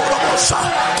Rekatorobosa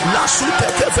La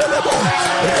Sutekevelebo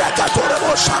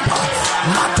Rekatorobosa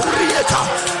Maturieta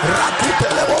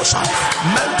Rakutelebosa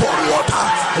Mentoriota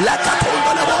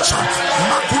Lekatondelebosa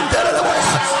Makundelebo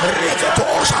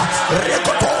Rekatosa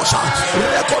Rekotosa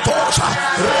Rekotosa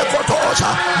Rekotosa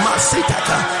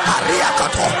Masiteka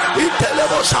Ariakato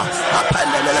Intelebosa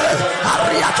Apelele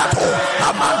Ariakato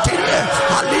Amantire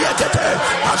Aliekete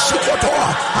Asikotoa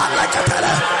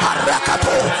Alekatele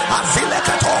Arakato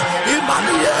Azilekato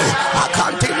Imanie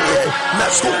Akantine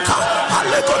Mesuka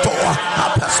Alekoto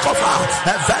Apescofa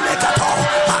Evelekato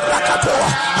Arakato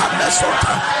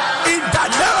Amesota. In the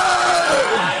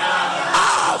name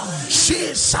of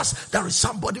Jesus. There is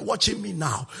somebody watching me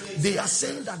now. They are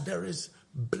saying that there is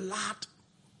blood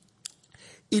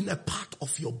in a part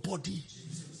of your body.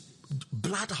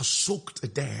 Blood has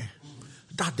soaked there.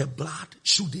 That the blood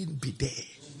shouldn't be there.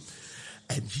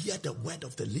 And hear the word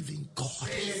of the living God.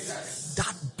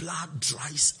 That blood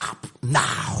dries up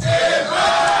now.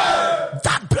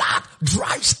 That blood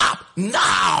dries up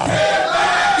now.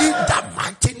 In the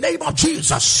mighty name of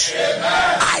Jesus.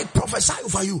 I prophesy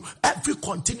over you. Every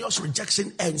continuous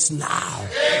rejection ends now.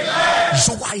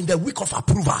 You are in the week of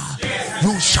approval.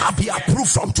 You shall be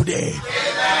approved from today.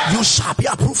 You shall be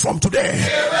approved from today.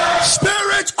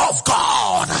 Spirit of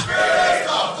God.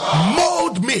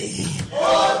 Mold me.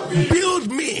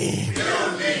 Build me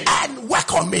and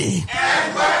work on me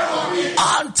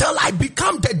until I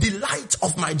become the delight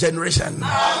of my generation.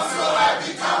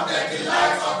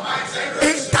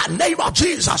 In the name of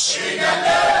Jesus.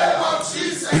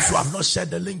 If you have not shared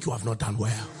the link, you have not done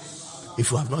well.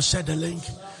 If you have not shared the link,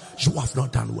 you have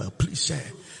not done well. Please share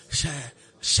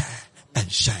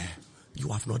and share. You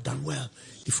have not done well.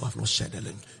 If you have not shared the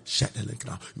link, share the link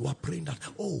now. You are praying that,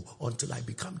 until I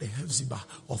become the Hephzibah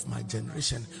of my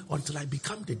generation, until I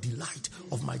become the delight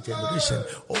of my generation,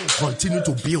 continue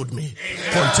to build me.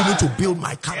 Continue to build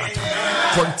my character.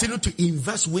 Continue to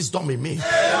invest wisdom in me.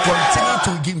 Continue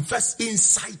to invest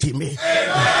insight in me.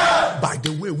 By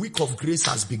the way, week of grace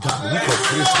has begun. Week of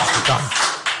grace has begun.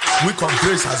 Week of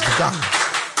grace has begun.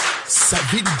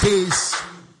 7 days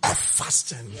of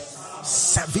fasting.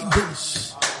 7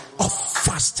 days of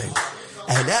fasting.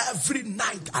 And every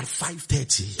night at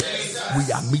 5:30,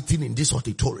 we are meeting in this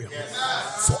auditorium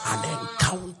for an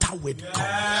encounter with God.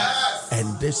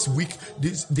 And this week,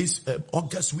 this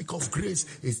August week of grace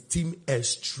is Team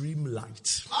Extreme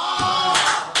Light.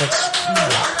 Extreme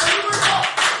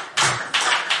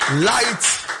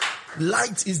Light.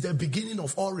 Light is the beginning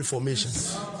of all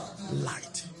reformations.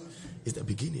 Light is the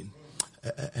beginning.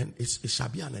 And it shall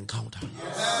be an encounter.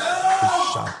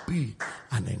 It shall be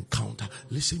an encounter.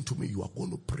 Listen to me. You are going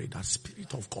to pray that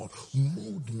Spirit of God,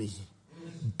 mold me,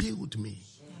 build me,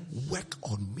 work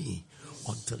on me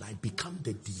until I become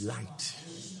the delight.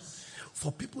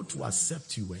 For people to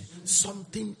accept you,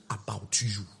 something about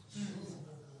you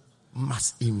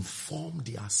must inform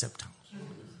the acceptance.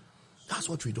 That's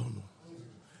what we don't know.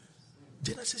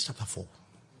 Genesis chapter 4.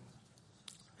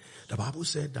 The Bible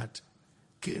said that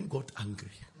Cain got angry.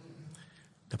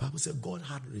 The Bible said God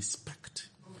had respect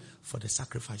for the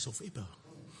sacrifice of Abel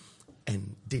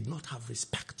and did not have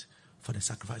respect for the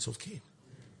sacrifice of Cain.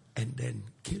 And then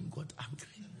Cain got angry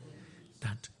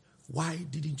that why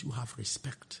didn't you have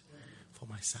respect for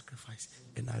my sacrifice?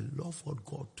 And I love what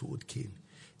God told Cain.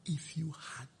 If you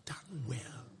had done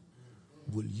well,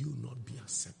 will you not be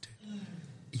accepted?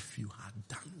 If you had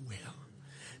done well.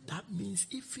 That means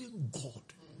even God,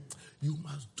 you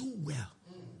must do well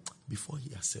before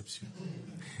he accepts you.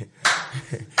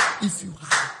 If you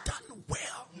have done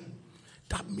well,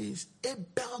 that means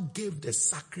Abel gave the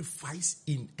sacrifice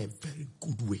in a very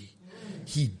good way.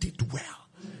 He did well.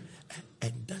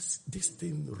 And this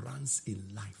thing runs in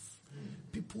life.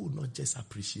 People will not just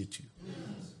appreciate you.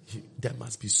 There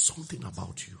must be something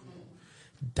about you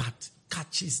that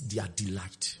catches their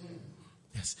delight.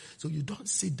 Yes. So you don't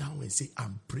sit down and say,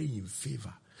 I'm praying in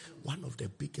favor. One of the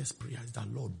biggest prayers is that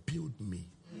Lord, build me,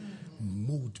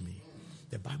 mold me.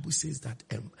 The Bible says that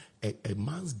a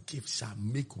man's gift shall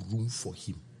make room for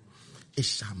him. It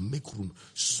shall make room.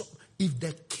 So if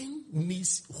the king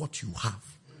needs what you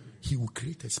have, he will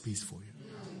create a space for you.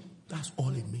 That's all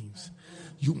it means.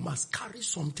 You must carry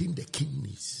something the king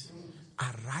needs.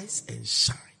 Arise and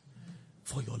shine,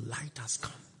 for your light has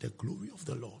come. The glory of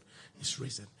the Lord is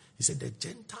risen. He said, the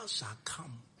Gentiles shall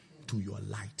come to your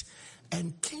light.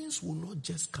 And kings will not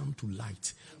just come to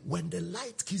light. When the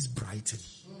light keeps brightening,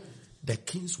 the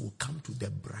kings will come to the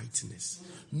brightness.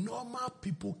 Normal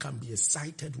people can be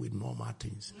excited with normal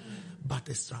things. But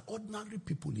extraordinary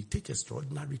people, it takes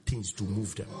extraordinary things to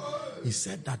move them. He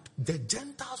said that the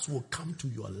Gentiles will come to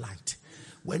your light.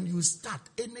 When you start,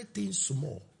 anything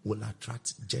small will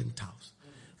attract Gentiles.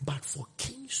 But for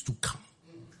kings to come,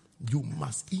 you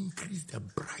must increase the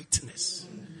brightness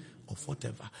of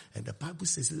whatever. And the Bible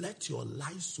says, let your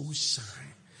light so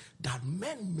shine that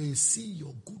men may see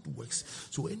your good works.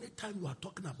 So anytime you are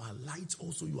talking about light,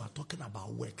 also you are talking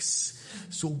about works.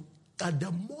 So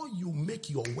the more you make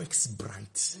your works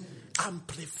bright,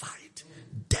 amplified,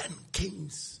 then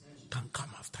kings can come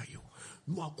after you.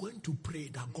 You are going to pray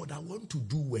that God, I want to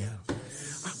do well.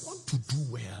 I want to do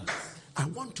well. I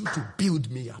want you to build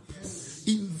me up.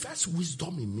 Invest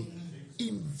wisdom in me.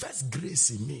 Invest grace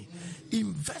in me.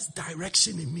 Invest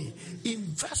direction in me.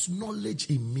 Invest knowledge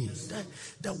in me.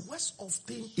 The worst of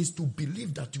thing is to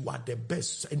believe that you are the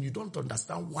best and you don't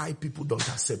understand why people don't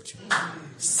accept you.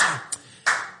 See,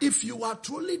 if you are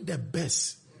truly the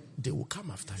best, they will come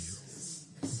after you.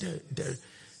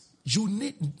 You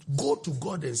need go to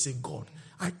God and say, God,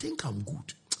 I think I'm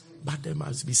good, but there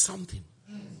must be something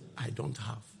I don't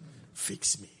have.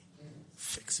 Fix me.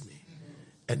 Fix me.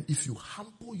 And if you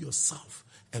humble yourself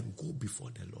and go before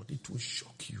the Lord, it will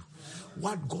shock you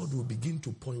what God will begin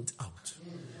to point out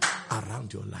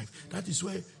around your life. That is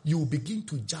where you will begin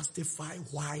to justify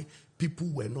why people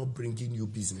were not bringing you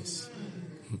business.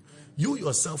 You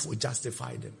yourself will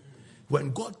justify them.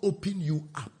 When God opened you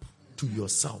up to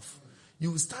yourself,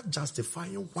 you will start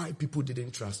justifying why people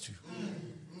didn't trust you.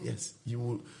 Yes,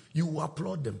 you will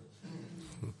applaud them.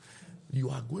 You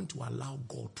are going to allow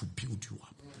God to build you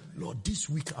up. Lord, this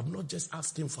week I'm not just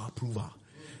asking for approval.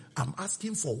 I'm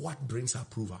asking for what brings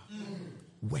approval.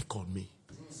 Work on me.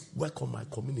 Work on my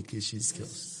communication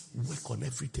skills. Work on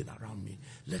everything around me.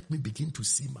 Let me begin to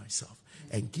see myself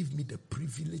and give me the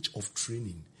privilege of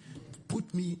training.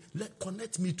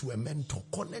 Connect me to a mentor,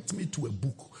 connect me to a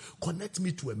book, connect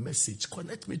me to a message,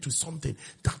 connect me to something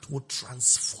that will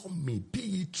transform me. Be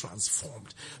ye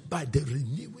transformed by the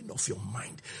renewing of your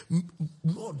mind.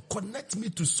 Lord, connect me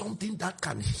to something that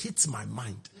can hit my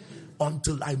mind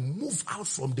until I move out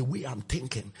from the way I'm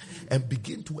thinking and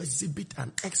begin to exhibit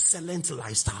an excellent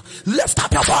lifestyle. Lift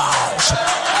up your voice.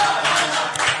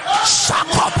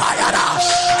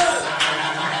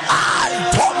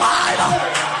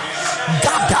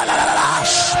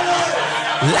 Gabdalalash,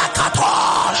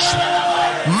 Lakatosh,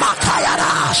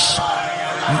 Makayadash,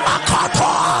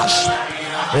 Makatosh,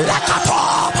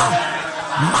 Lakatop,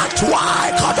 Twai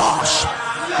Kadosh,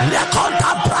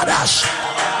 Lekonta Brothers,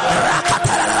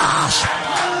 Rakatalash,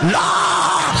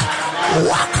 Lord,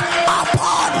 walk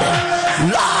upon me,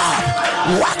 Lord,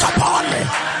 walk upon me,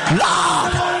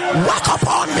 Lord, walk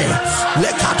upon me,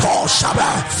 Lekato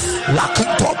Shabe,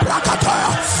 Lakito Brakata,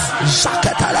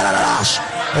 Zakatalash,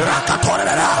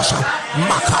 Rakatolash,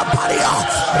 Makaparia,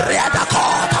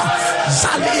 Redakota,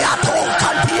 Zaliato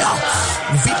Kantia,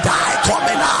 Vidai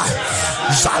Komena,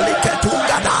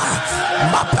 Zaliketungada,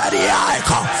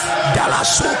 Maperiaiko,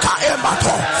 Dalasuka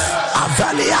Emato,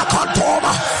 Avelia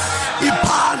Kontoma,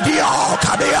 Ipandio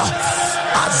Kadea,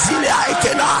 Azilia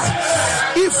Ikenai,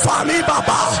 Ifami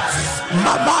Baba,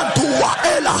 Mamantua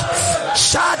Ela,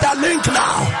 share the link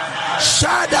now,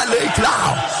 share the link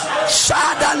now,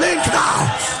 share the link now,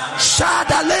 share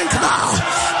the link now,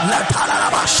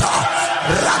 Natalabasha,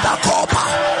 Radakopa,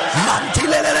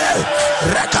 Mantilele,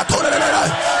 Rekatolele,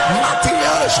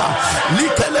 Matiasha,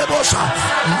 Likelebosha,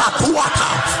 Makuata,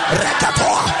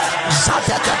 Rekatoa,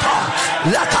 Zatekata,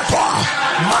 Lakatoa,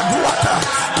 Maduata,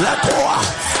 Latoa,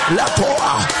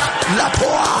 Latoa,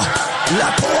 Latoa,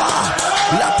 Latoa,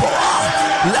 Latoa,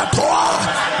 Latoa,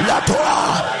 Latoa,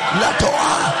 Latoa,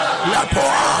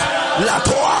 Latoa,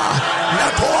 Latoa,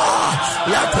 Latoa,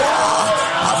 Latoa,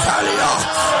 Avalia,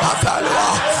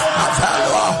 Avalia,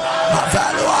 Avalia,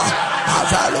 Avalia,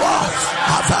 Avalia,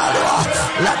 Avalia,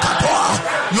 Lakatoa.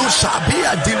 You shall be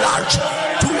a delight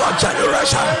to your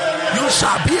generation. You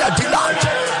shall be a delight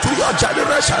to your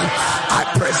generation. I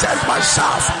present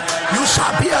myself. You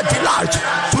shall be a delight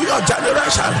to your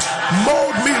generation.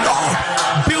 Mold me, Lord.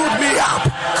 Build me up.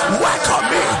 Work on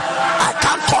me. I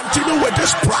can't continue with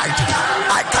this pride.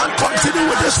 I can't continue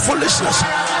with this foolishness.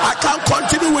 I can't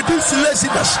continue with this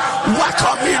laziness. Work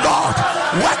on me, Lord.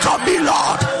 Work on me,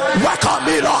 Lord. Work on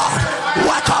me, Lord.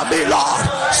 Work on me, Lord.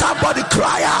 Somebody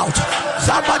cry out.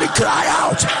 Somebody cry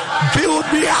out. Build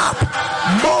me up.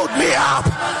 Mold me up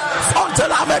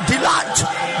until I'm a delight.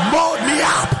 Mold me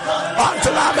up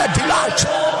until I'm a delight.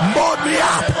 Mold me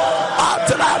up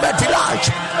until I'm a delight.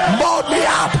 Mold me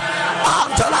up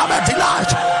until I'm a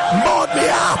delight. Mold me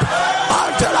up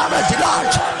until I'm a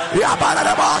delight.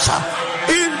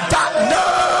 In the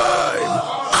name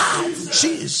of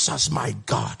Jesus, my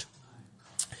God.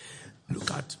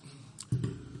 Look at,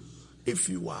 if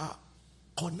you are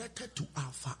connected to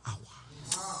Alpha Hour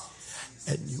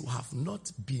and you have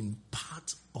not been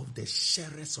part of the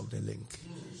sharers of the link,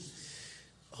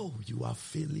 oh, you are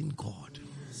failing God.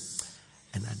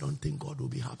 And I don't think God will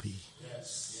be happy.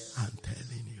 I'm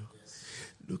telling you.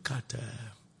 Look at,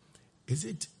 is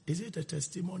it a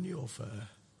testimony of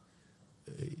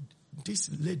this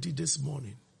lady this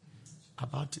morning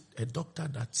about a doctor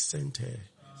that sent her,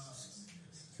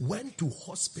 went to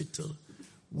hospital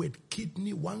with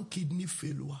one kidney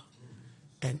failure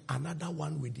and another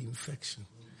one with infection,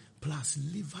 plus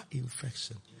liver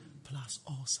infection, plus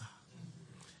ulcer.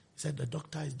 He said the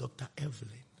doctor is Dr.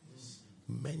 Evelyn.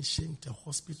 Mentioned the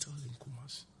hospital in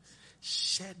Kumasi.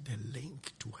 Shared the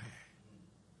link to her.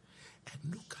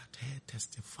 And look at her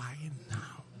testifying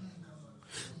now.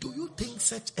 Do you think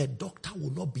such a doctor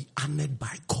will not be honored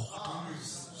by God?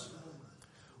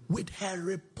 With her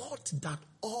report that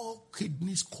all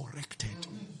kidneys corrected,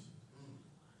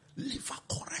 liver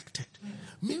corrected.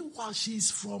 Meanwhile,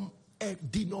 she's from a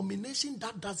denomination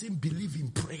that doesn't believe in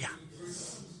prayer.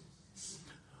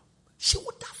 She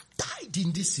would have died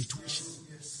in this situation.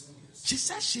 She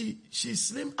said she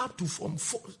slimmed up to from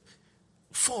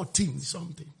 14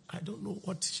 something. I don't know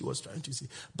what she was trying to say.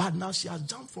 But now she has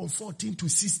jumped from 14 to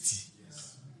 60.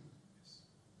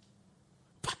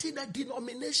 But in a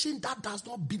denomination that does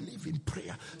not believe in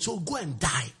prayer. So go and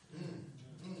die.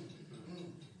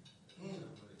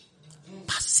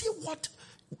 But see what?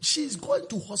 She's going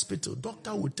to hospital.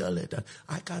 Doctor will tell her that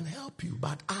I can help you,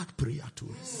 but add prayer to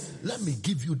it. Let me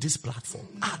give you this platform.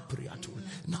 Add prayer to it.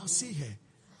 Now see her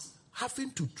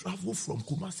having to travel from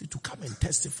Kumasi to come and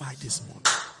testify this morning.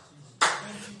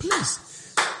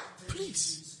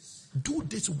 Please, do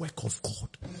this work of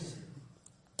God.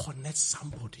 Connect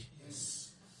somebody.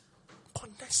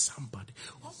 Connect somebody.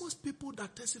 Almost people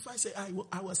that testify say,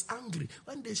 I was angry.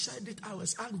 When they shared it, I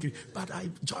was angry. But I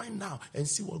join now and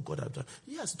see what God has done.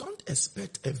 Yes, don't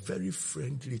expect a very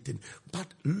friendly thing. But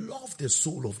love the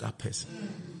soul of that person.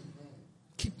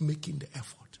 Keep making the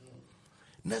effort.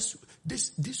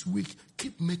 This week,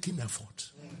 keep making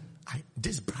effort.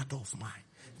 This brother of mine,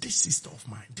 this sister of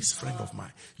mine, this friend of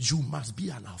mine, you must be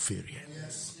an Alpharian.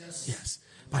 Yes.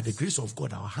 By the grace of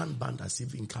God, our handband has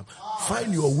even come.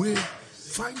 Find your way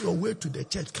to the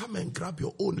church. Come and grab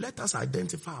your own. Let us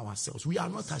identify ourselves. We are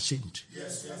not ashamed.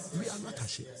 We are not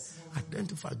ashamed.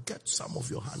 Identify. Get some of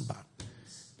your handband.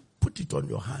 Put it on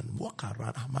your hand. Walk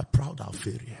around. I'm a proud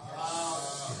Alpharian.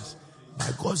 Yes. By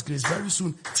God's grace, very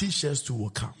soon, t-shirts too will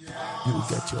come. You will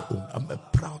get your own. I'm a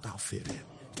proud Alpharian.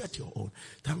 Get your own.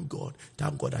 Thank God.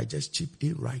 Thank God I just chip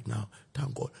in right now.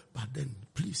 Thank God. But then,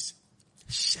 please,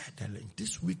 share the link.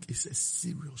 This week is a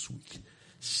serious week.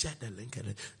 Share the link.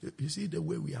 You see the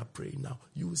way we are praying now.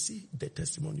 You will see the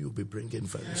testimony you'll be bringing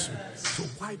very soon. So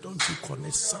why don't you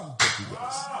connect somebody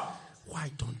else? Why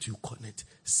don't you connect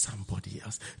somebody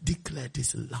else? Declare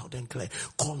this loud and clear.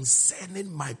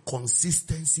 Concerning my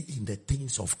consistency in the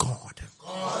things of God.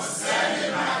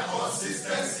 Concerning my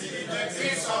consistency in the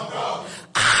things of God.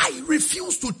 I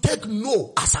refuse to take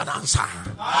no as an answer.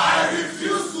 I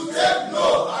refuse to take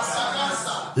no as an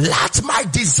answer. Let my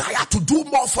desire to do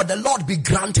more for the Lord be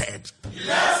granted.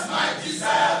 Let my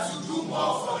desire to do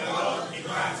more for the Lord be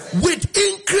granted. With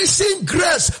increasing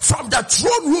grace from the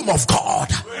throne room of God.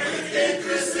 With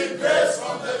increasing grace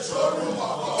from the throne room of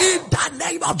God. In the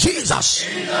name of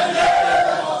Jesus. In the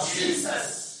name of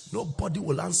Jesus. Nobody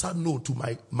will answer no to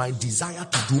my desire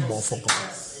to do more for God.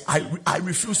 I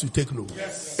refuse to take no.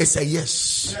 Yes. It's a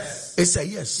yes. Yes. It's a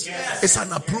yes. Yes. It's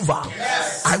an approval.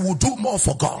 Yes. I will do more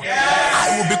for God. Yes.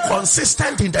 I will be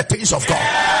consistent in the things of God.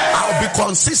 Yes. I'll be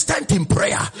consistent in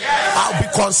prayer. Yes. I'll be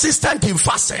consistent in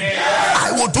fasting. Yes.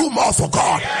 I will do more for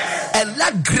God. Yes. And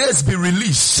let grace be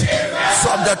released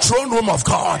from the throne room of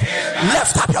God.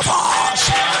 Lift up your voice.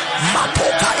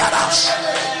 Matokayadas.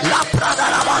 La Prada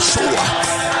Rabashua.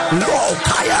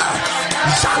 Lokaya.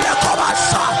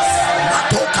 Zalekobasa.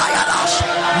 Matokayadas.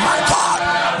 My God.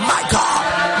 My God.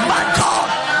 My God.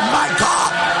 My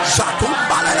God.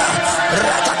 Satumbalala.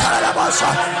 Rekatarabasa.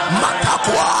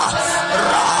 Matakwa.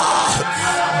 Ra.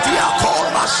 Diakol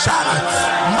Masara.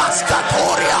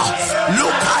 Mascatoria.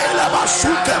 Lukaila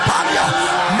Basuke Paria.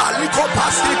 Maliko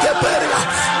Pasike Peria.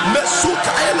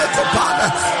 Mesuka Elekopana.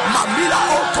 Mamila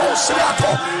Oto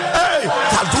Siato. Hey,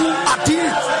 Tadu Adi.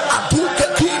 Adu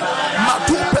Keki.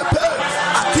 Madu Pepe.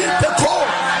 Adi Peko.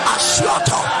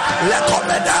 Ashiato.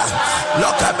 Lekomeda.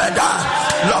 Lokomeda.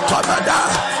 Lokomeda.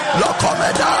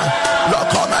 Lokomeda.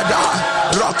 Lokomeda.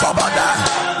 Lokomeda.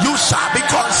 You shall be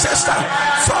consistent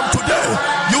from today.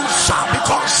 You shall be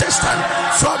consistent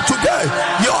from today.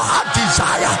 Your heart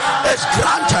desire is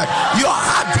granted. Your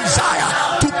heart desire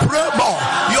to pray more.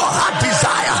 Your heart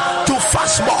desire to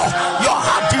fast more. Your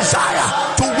heart desire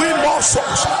to win more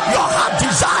souls. Your heart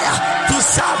desire to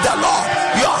serve the Lord.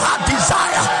 Your heart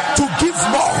desire to give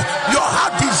more. Your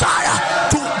heart desire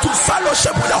to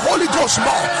fellowship with the Holy Ghost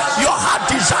more. Your heart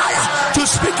desire to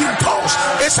speak in tongues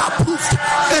is approved.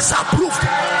 It's approved.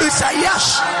 It's a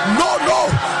yes. No, no.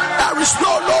 There is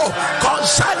no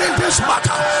concerning this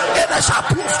matter. It is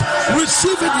approved.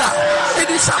 Receive it now. It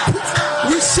is approved.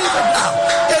 Receive it now.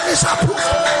 It is approved.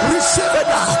 Receive it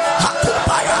now.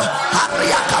 Hakopaya,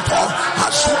 Hariakato,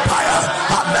 Hasupaya,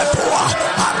 Hametoa,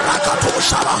 Harakato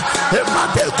Shaba,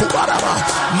 Emade Kubaraba,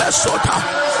 Mesota.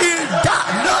 In that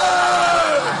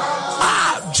name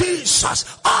of Jesus,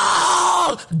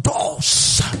 all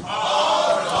doors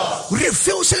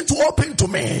refusing to open to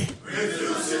me.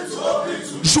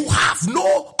 You have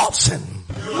no option.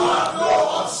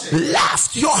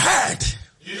 Lift your head.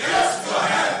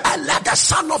 And let the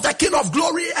Son of the King of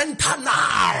Glory enter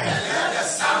now.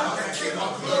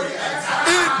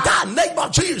 In the name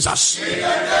of Jesus.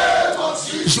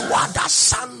 You are the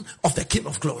Son of the King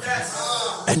of Glory.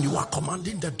 And you are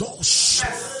commanding the doors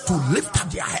to lift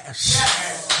up their heads.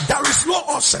 There is no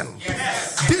option.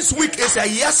 This week is a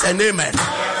yes and amen.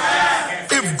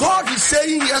 If God is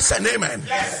saying yes and amen,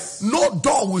 no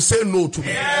door will say no to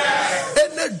me.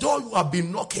 Any door you have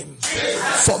been knocking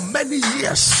for many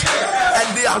years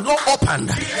and they are not opened,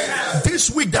 this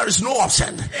week there is no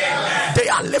option. They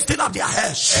are lifting up their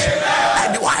heads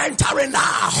and you are entering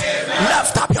now.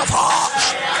 Lift up your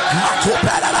voice.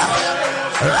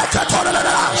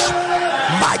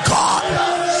 My God,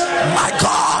 my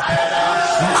God,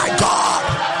 my God,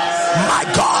 my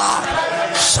God.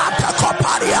 Santa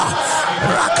Coparia,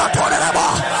 Rakatoreba,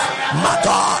 my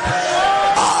God.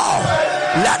 Oh,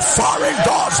 let foreign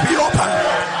doors be open.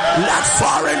 Let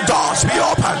foreign doors be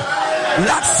open.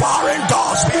 Let foreign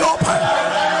doors be open.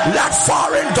 Let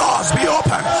foreign doors be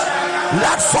open.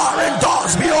 Let foreign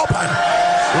doors be open.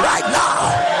 Right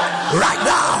now. Right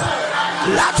now.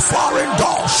 Let foreign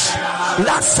doors.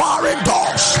 Let foreign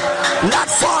doors. Let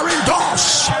foreign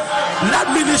doors. Let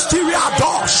ministerial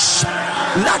doors.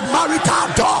 Let marital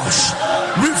doors.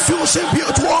 Refusing you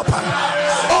to open.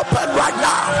 Open right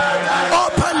now.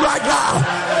 Open right now.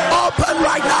 Open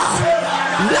right now.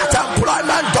 Let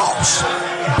employment doors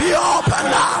be open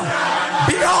now.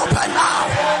 Be open now.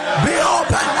 Be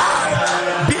open now.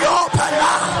 Be open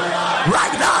now.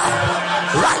 Right now.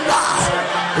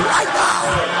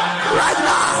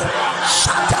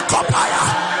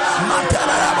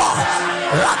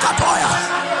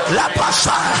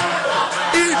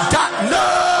 In the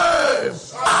name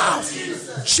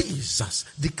of Jesus,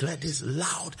 declare this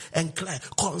loud and clear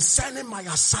concerning my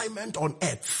assignment on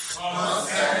earth.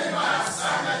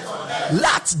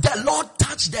 Let the Lord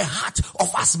touch the heart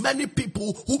of as many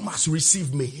people who must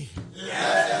receive me.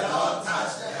 Let the Lord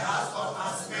touch the heart of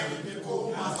as many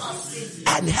people who must receive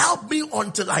me. And help me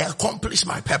until I accomplish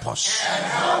my purpose. And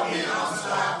help me until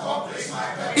I accomplish my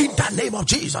purpose. In the name of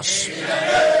Jesus. In the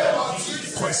name of Jesus.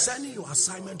 Concerning your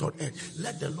assignment on earth,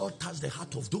 let the Lord touch the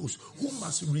heart of those who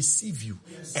must receive you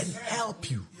and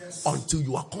help you until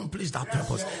you accomplish that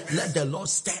purpose. Let the Lord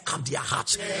stir up their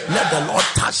hearts. Let the Lord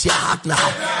touch your heart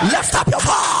now. Lift up your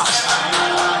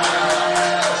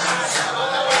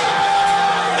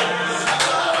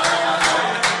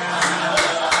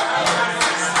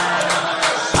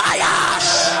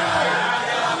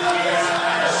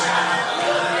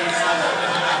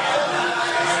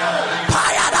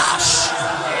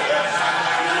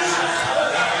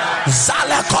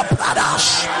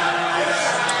Zalekopladash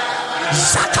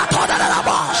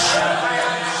Zakatodadabash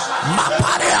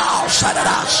Mapareal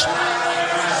Sadadash.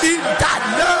 In the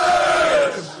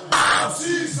name of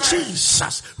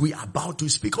Jesus, we are about to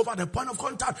speak over the point of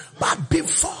contact. But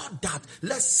before that,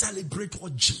 let's celebrate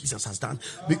what Jesus has done.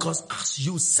 Because as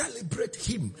you celebrate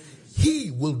him,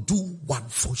 he will do one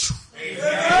for you.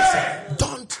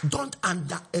 Don't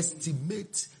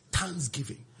underestimate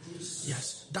thanksgiving.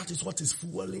 Yes, that is what is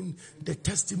fueling the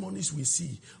testimonies we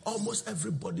see. Almost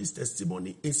everybody's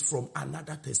testimony is from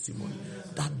another testimony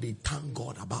that they thank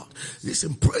God about.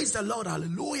 Listen, praise the Lord,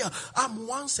 hallelujah. I'm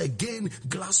once again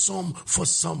gladsome for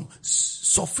some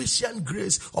sufficient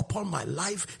grace upon my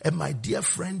life and my dear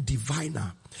friend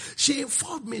Divina. She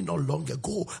informed me not long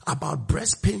ago about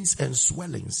breast pains and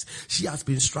swellings. She has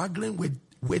been struggling with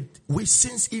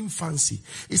since infancy.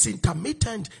 It's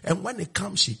intermittent, and when it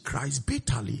comes, she cries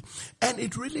bitterly. And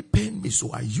it really pained me,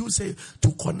 so I use it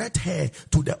to connect her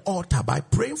to the altar by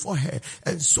praying for her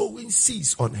and sowing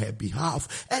seeds on her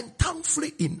behalf. And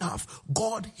thankfully enough,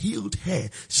 God healed her.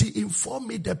 She informed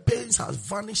me the pains has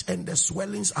vanished and the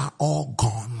swellings are all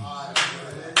gone.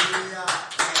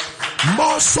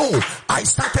 More so, I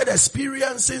started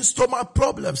experiencing stomach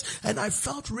problems and I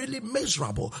felt really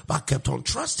miserable, but kept on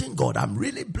trusting God. I'm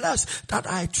really blessed that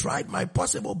I tried my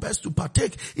possible best to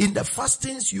partake in the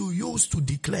fastings you used to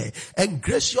declare. And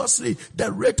graciously,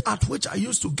 the rate at which I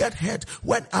used to get hurt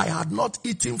when I had not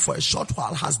eaten for a short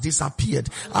while has disappeared.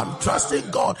 I'm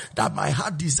trusting God that my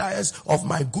heart desires of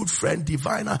my good friend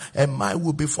Divina and mine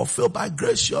will be fulfilled by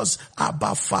gracious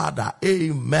Abba Father.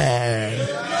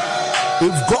 Amen.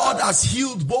 If God has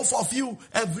healed both of you,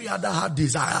 every other heart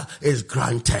desire is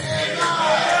granted.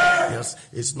 Yes,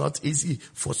 it's not easy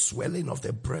for swelling of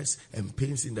the breast and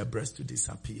pains in the breast to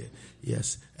disappear.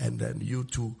 Yes, and then you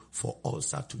too for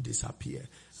ulcer to disappear.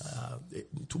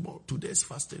 Today's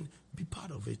fasting, be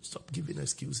part of it. Stop giving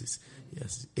excuses.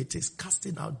 Yes, it is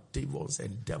casting out demons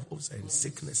and devils and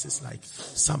sicknesses like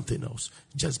something else.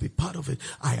 Just be part of it.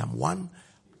 I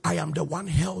am the one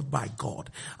held by God.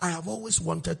 I have always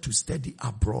wanted to study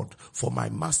abroad for my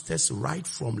master's right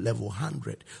from level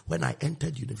 100 when I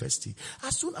entered university.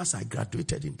 As soon as I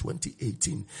graduated in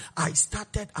 2018, I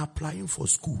started applying for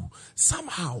school.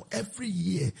 Somehow, every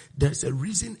year, there's a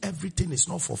reason everything is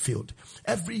not fulfilled.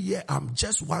 Every year, I'm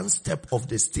just one step off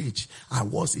the stage I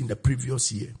was in the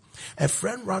previous year. A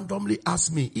friend randomly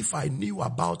asked me if I knew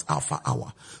about Alpha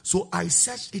Hour. So I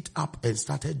searched it up and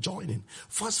started joining.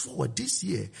 Fast forward this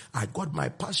year, I got my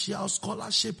partial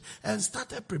scholarship and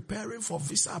started preparing for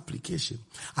visa application.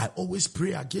 I always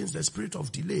pray against the spirit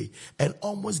of delay and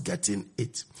almost getting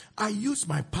it. I used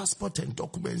my passport and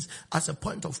documents as a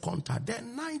point of contact. The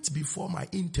night before my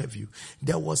interview,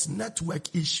 there was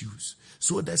network issues.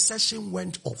 So the session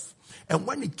went off. And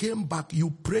when it came back,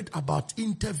 you prayed about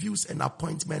interviews and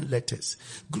appointment letters.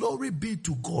 Glory be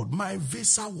to God. My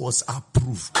visa was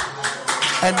approved.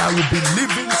 And I will be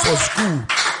leaving for school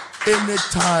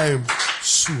anytime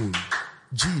soon.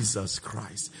 Jesus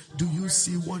Christ. Do you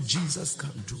see what Jesus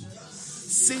can do?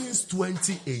 Since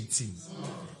 2018,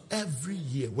 every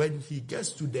year when he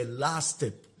gets to the last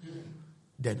step,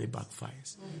 then it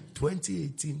backfires.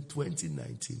 2018,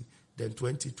 2019, then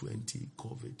 2020,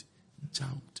 COVID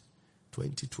jumped.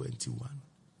 2021,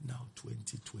 now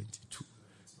 2022.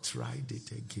 Tried it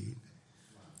again.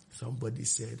 Somebody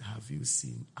said, have you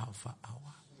seen Alpha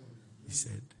Hour? He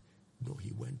said, no,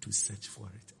 he went to search for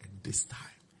it. And this time,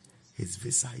 his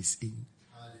visa is in.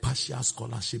 Partial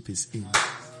scholarship is in.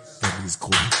 And he's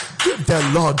going. Give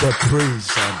the Lord the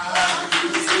praise.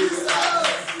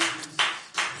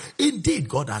 In Indeed,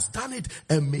 God has done it,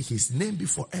 and may his name be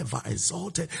forever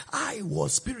exalted. I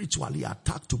was spiritually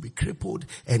attacked to be crippled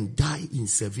and die in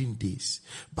 7 days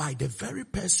by the very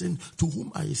person to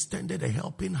whom I extended a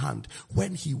helping hand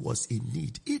when he was in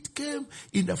need. It came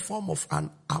in the form of an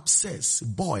abscess,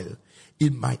 boil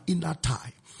in my inner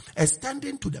thigh,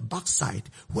 extending to the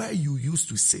backside where you used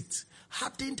to sit,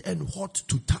 hardened and hot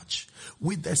to touch,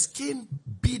 with the skin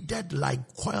beaded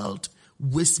like coiled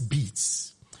waist beads.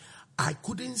 I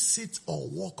couldn't sit or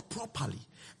walk properly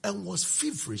and was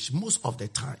feverish most of the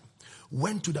time.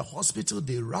 Went to the hospital,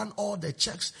 they ran all the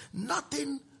checks,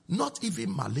 nothing, not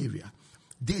even malaria.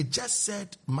 They just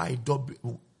said my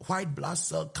white blood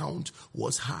cell count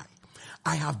was high.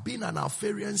 I have been an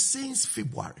Alpharian since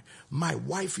February. My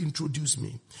wife introduced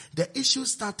me. The issue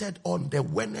started on the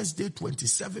Wednesday,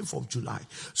 27th of July.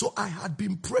 So I had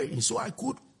been praying so I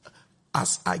could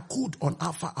on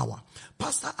Alpha Hour.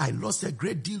 Pastor, I lost a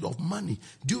great deal of money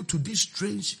due to this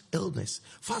strange illness.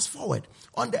 Fast forward.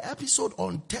 On the episode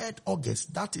on 3rd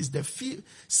August, that is the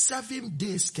 7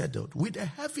 days scheduled, with a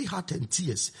heavy heart and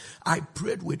tears, I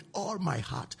prayed with all my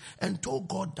heart and told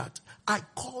God that I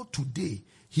called today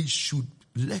he should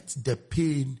let the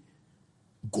pain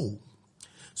go.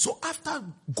 So after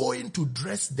going to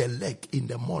dress the leg in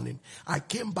the morning, I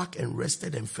came back and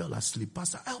rested and fell asleep.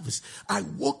 Pastor Elvis, I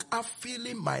woke up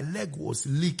feeling my leg was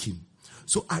leaking.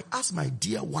 So I asked my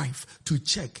dear wife to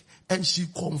check, and she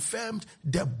confirmed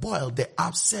the boil, the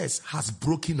abscess has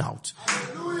broken out.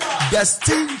 Hallelujah.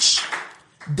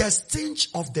 The stench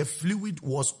of the fluid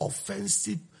was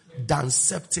offensive than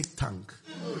septic tank.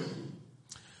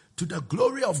 To the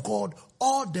glory of God,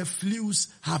 all the fluids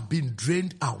have been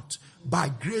drained out. By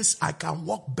grace, I can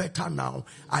walk better now.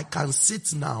 I can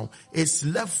sit now. It's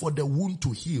left for the wound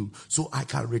to heal so I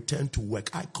can return to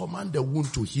work. I command the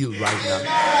wound to heal right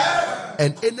now.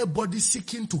 And anybody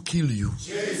seeking to kill you,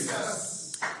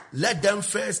 Jesus, let them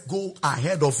first go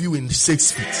ahead of you in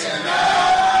 6 feet.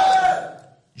 Amen.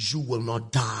 You will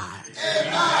not die.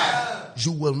 Amen.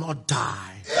 You will not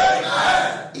die.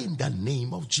 Amen. In the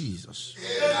name of Jesus.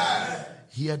 Amen.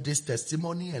 Hear this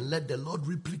testimony and let the Lord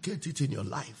replicate it in your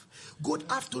life. Good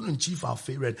afternoon, Chief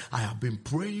Alpharian. I have been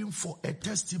praying for a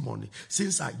testimony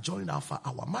since I joined Alpha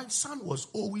Hour. My son was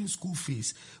owing school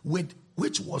fees,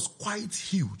 which was quite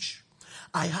huge.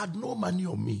 I had no money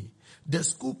on me. The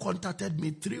school contacted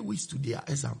me 3 weeks to their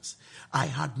exams. I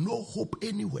had no hope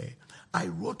anywhere. I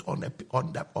wrote on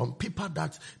paper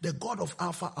that the God of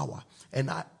Alpha Hour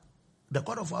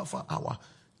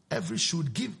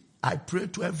I pray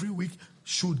to every week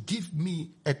should give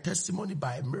me a testimony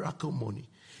by a miracle money.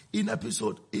 In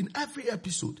every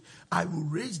episode, I will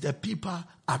raise the people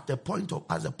as a point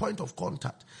of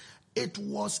contact. It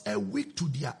was a week to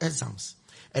their exams,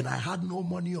 and I had no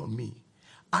money on me.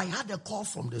 I had a call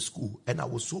from the school, and I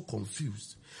was so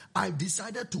confused. I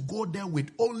decided to go there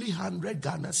with only 100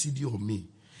 Ghana cedi on me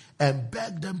and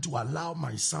beg them to allow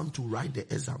my son to write the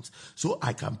exams so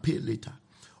I can pay later.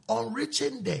 On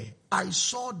reaching there, I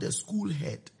saw the school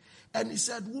head, and he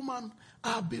said, "Woman,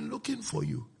 I have been looking for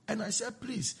you." And I said,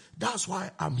 "Please, that's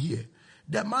why I'm here."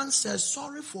 The man says,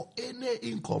 "Sorry for any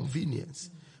inconvenience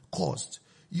caused.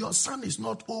 Your son is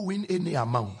not owing any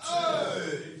amount."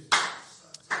 Hey.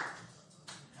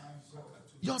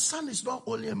 Your son is not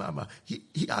owing any amount. He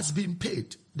has been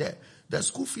paid. The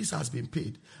school fees has been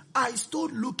paid. I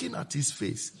stood looking at his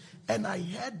face, and I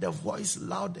heard the voice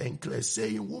loud and clear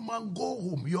saying, "Woman, go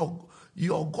home.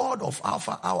 Your God of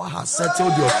Alpha Hour has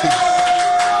settled your case."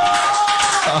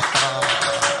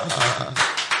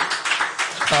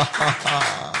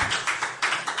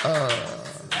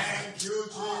 Thank you,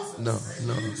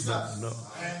 Jesus. No.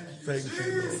 Thank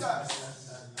you, Lord.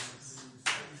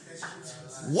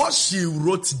 What she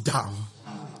wrote down,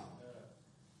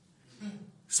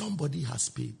 somebody has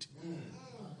paid.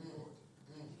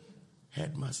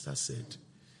 Headmaster said,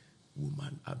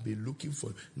 "Woman, I've been looking for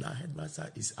you." Now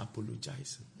headmaster is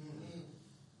apologizing.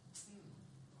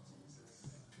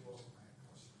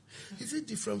 Is it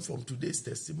different from today's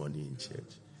testimony in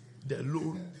church? The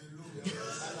loan.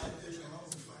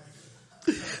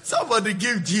 Somebody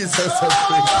give Jesus a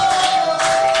praise.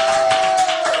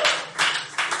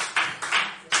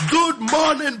 Good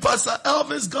morning, Pastor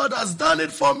Elvis. God has done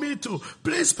it for me too.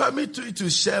 Please permit me to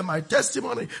share my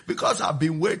testimony because I've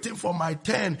been waiting for my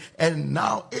turn, and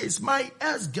now it's my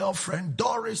ex-girlfriend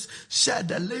Doris shared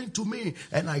the link to me,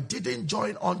 and I didn't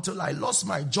join until I lost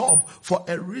my job for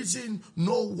a reason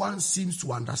no one seems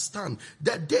to understand.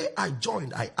 The day I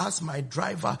joined, I asked my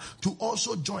driver to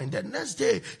also join. The next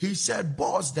day, he said,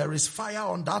 "Boss, there is fire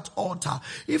on that altar."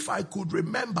 If I could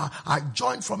remember, I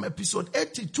joined from episode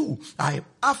 82.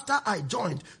 After I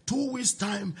joined, 2 weeks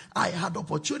time, I had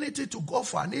opportunity to go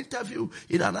for an interview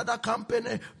in another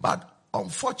company, but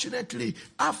unfortunately,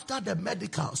 after the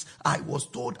medicals, I was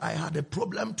told I had a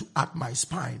problem at my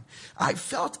spine. I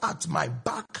felt at my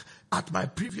back at my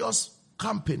previous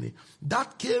company.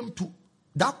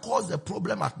 That caused a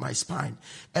problem at my spine.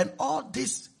 And all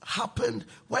this happened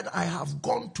when I have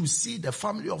gone to see the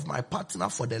family of my partner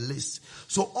for the list.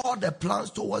 So all the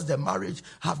plans towards the marriage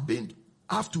have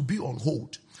to be on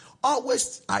hold.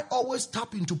 I always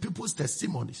tap into people's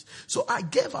testimonies. So I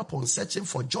gave up on searching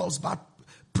for jobs, but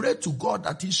prayed to God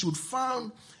that He should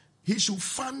fund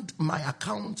my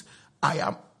account.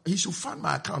 He should fund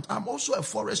my account. I'm also a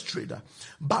forex trader,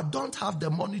 but don't have the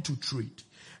money to trade.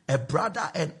 A brother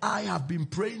and I have been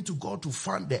praying to God to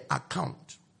fund the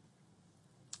account.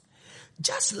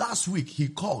 Just last week, he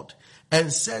called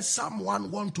and said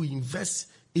someone want to invest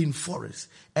in forex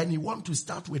and he want to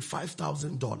start with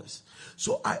 $5,000.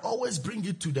 So I always bring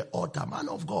it to the altar. Man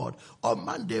of God, on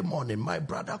Monday morning, my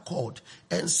brother called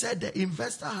and said the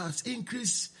investor has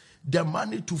increased the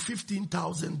money to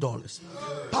 $15,000.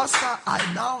 Pastor,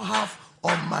 I now have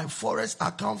on my forex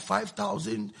account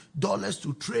 $5,000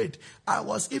 to trade. I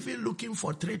was even looking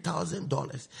for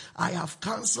 $3,000. I have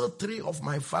canceled 3 of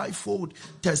my 5-fold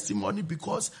testimony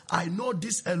because I know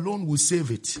this alone will save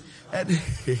it. And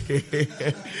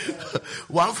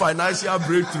one financial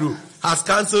breakthrough has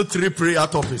canceled 3 prayer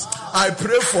topics. I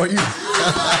pray for you.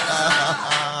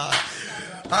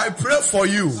 I pray for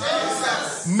you.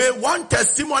 May one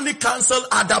testimony cancel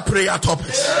other prayer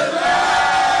topics.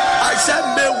 I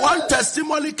said, may one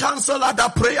testimony cancel other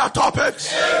prayer topics.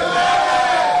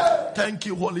 Thank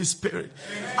you, Holy Spirit.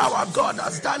 Our God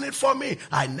has done it for me.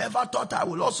 I never thought I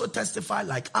would also testify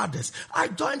like others. I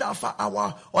joined Alpha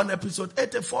Hour on episode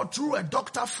 84 through a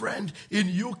doctor friend in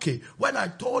UK when I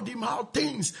told him how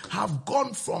things have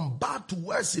gone from bad to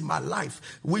worse in my life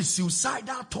with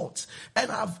suicidal thoughts.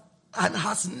 And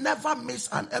has never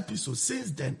missed an episode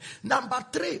since then. Number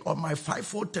 3 on my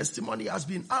 5-fold testimony has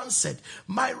been answered.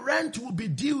 My rent will be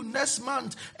due next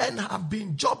month and have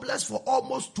been jobless for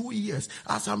almost 2 years.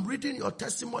 As I'm reading your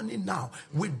testimony now,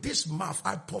 with this mouth,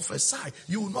 I prophesy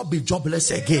you will not be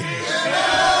jobless again.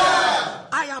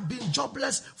 I have been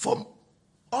jobless for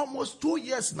almost 2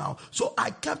 years now. So I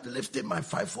kept lifting my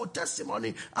 5-fold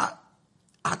testimony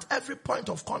at every point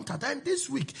of contact. And this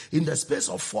week, in the space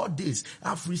of 4 days,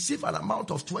 I've received an amount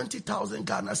of 20,000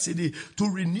 Ghana cedi to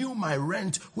renew my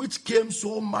rent, which came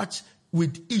so much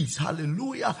with ease.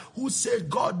 Hallelujah. Who said,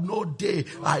 God, no day.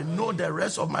 I know the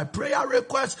rest of my prayer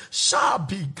requests shall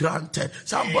be granted.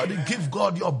 Somebody give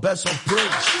God your best of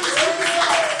praise.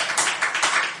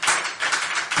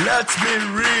 Let me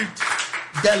read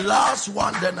the last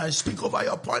one, then I speak over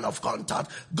your point of contact.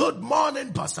 Good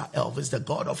morning, Pastor Elvis, the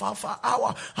God of Alpha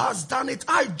Hour has done it.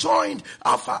 I joined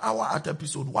Alpha Hour at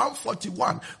episode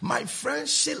 141. My friend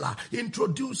Sheila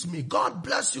introduced me. God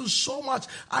bless you so much.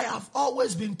 I have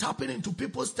always been tapping into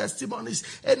people's testimonies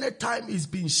anytime it's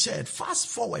been shared. Fast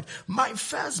forward, my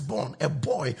firstborn, a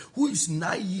boy who is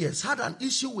 9 years, had an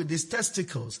issue with his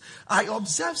testicles. I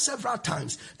observed several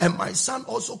times, and my son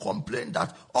also complained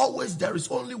that always there is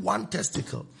only one testicle.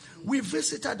 We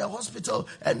visited the hospital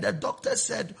and the doctor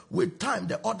said with time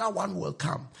the other one will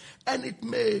come. And it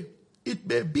may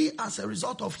be as a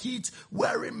result of heat,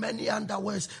 wearing many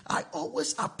underwears. I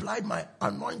always applied my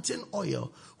anointing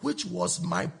oil, which was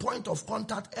my point of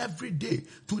contact every day,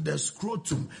 to the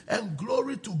scrotum. And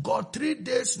glory to God, 3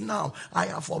 days now, I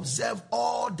have observed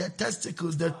all the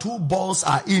testicles, the 2 balls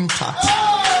are intact.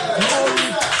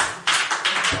 Glory.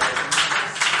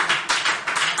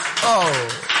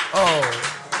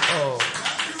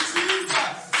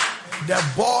 The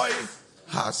boy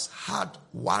has had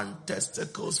 1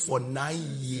 testicle for 9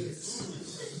 years.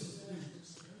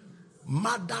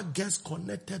 Mother gets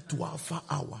connected to Alpha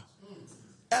Hour.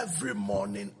 Every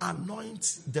morning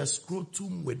anoints the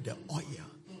scrotum with the oil.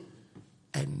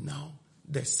 And now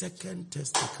the second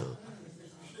testicle.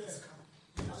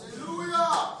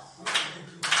 Hallelujah.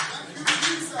 Thank you,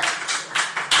 Jesus.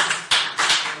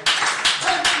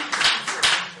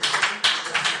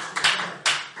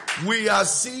 We are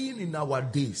seeing in our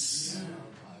days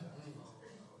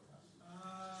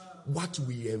what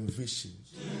we envision.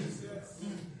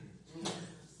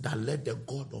 That let the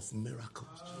God of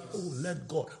miracles. Let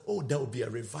God. There will be a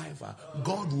revival.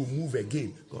 God will move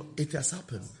again. It has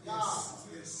happened.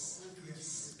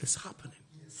 It's happening.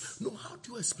 No, how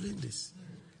do you explain this?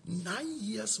 9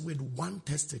 years with 1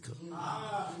 testicle.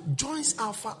 Joins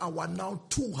Alpha Hour now,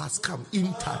 2 has come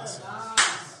intact.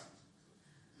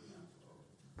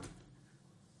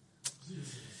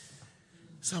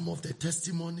 Some of the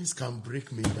testimonies can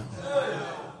break me down.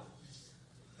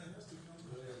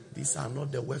 These are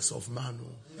not the works of man.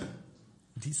 No.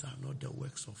 These are not the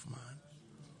works of man.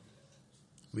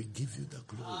 We give you the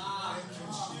glory.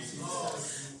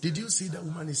 Did you see the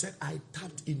woman? He said, I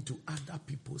tapped into other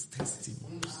people's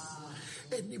testimonies.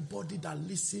 Anybody that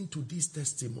listened to these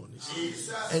testimonies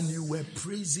and you were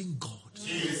praising God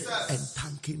and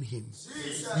thanking Him,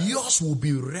 yours will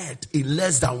be read in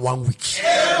less than 1 week.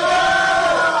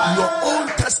 Your own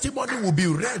testimony will be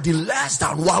read in less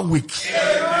than 1 week.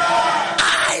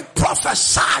 I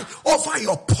prophesy over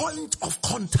your point of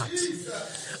contact.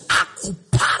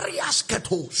 Akuparias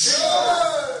ketos.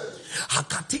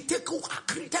 Hakatiteku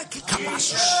akriteki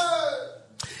kamasus.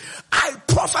 I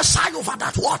prophesy over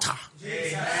that water.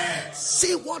 Amen.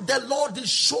 See what the Lord is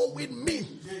showing me.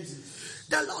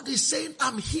 The Lord is saying,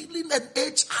 I'm healing an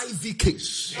HIV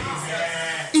case.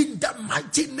 Amen. In the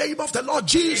mighty name of the Lord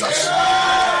Jesus.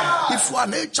 Amen. If you are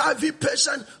an HIV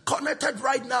patient connected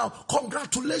right now,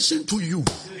 congratulations to you.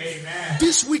 Amen.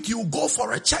 This week you go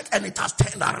for a check and it has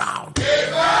turned around.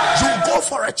 Amen. You go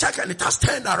for a check and it has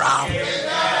turned around.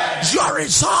 Amen. Your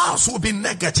results will be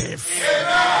negative.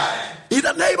 Amen. In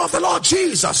the name of the Lord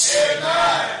Jesus.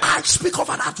 Amen. I speak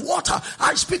over that water.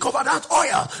 I speak over that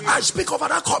oil. I speak over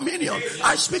that communion.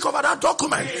 I speak over that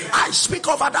document. I speak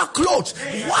over that clothes.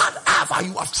 Whatever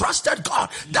you have trusted God,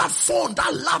 that phone,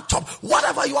 that laptop,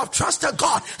 whatever you have trusted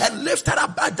God and lifted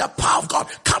up, the power of God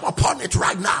come upon it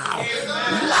right now.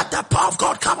 Amen. Let the power of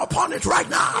God come upon it right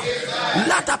now. Amen.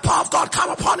 Let the power of God come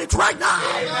upon it right now.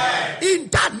 Amen. In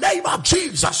the name of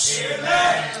Jesus.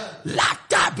 Amen. Let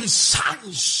there be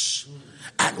signs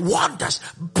and wonders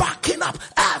backing up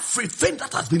everything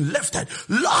that has been lifted.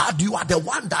 Lord, you are the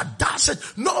one that does it.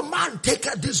 No man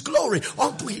taketh this glory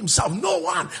unto himself. No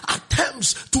one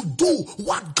attempts to do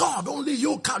what God only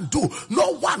you can do.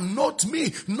 No one, not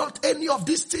me, not any of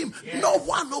this team. No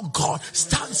one, oh God,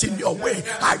 stands in your way.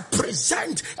 I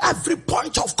present every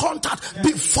point of contact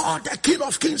before the King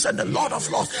of Kings and the Lord of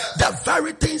Lords. The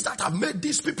very things that have made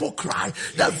these people cry,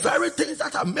 the very things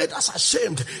that have made us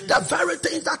ashamed, the very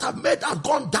things that have made us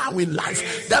gone down in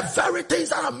life, the very things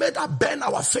that have made us bend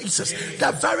our faces,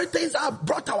 the very things that have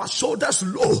brought our shoulders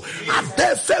low.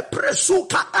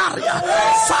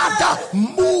 Father,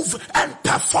 move and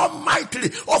perform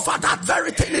mightily over that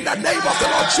very thing in the name of the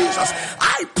Lord Jesus.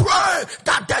 I pray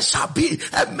that there shall be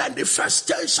a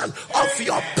manifestation of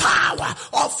your power,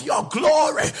 of your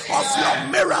glory, of your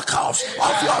miracles,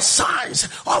 of your signs,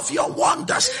 of your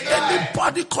wonders.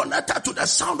 Anybody connected to the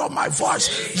sound of my voice,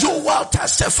 you will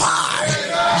testify.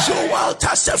 You will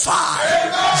testify.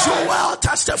 You will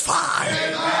testify.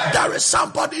 There is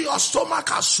somebody, your stomach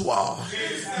has swore.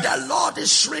 The Lord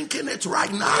is shrinking it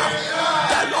right now.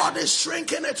 The Lord is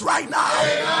shrinking it right now.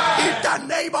 In the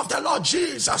name of the Lord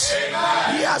Jesus.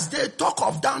 Yes, they talk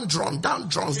of dandruff.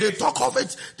 They talk of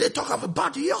it,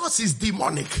 but yours is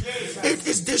demonic. It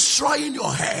is destroying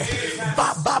your hair.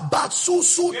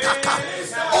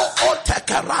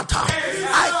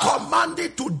 I command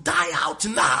it to die out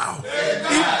now.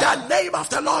 In the name of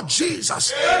the Lord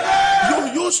Jesus.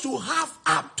 You used to have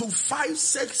up to 5,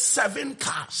 6, 7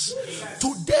 cars.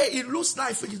 Today it looks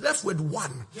like you're left with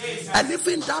one. And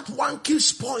even that one keeps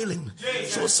spoiling.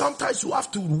 So sometimes you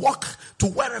have to walk to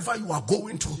wherever you are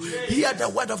going to. Hear the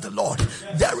word of the Lord.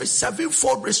 There is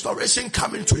 7-fold restoration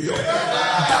coming to you.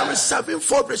 There is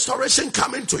 7-fold restoration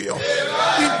coming to you.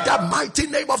 In the mighty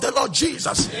name of the Lord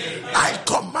Jesus. I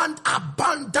command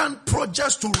abundant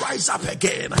projects to rise up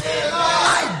again.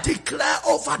 I declare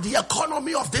over the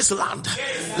economy of this land,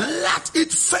 let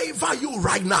it favor you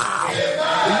right now.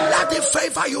 Let it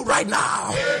favor you right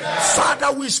now.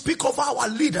 Father, we speak of our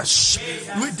leaders.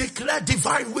 We declare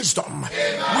divine wisdom.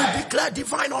 We declare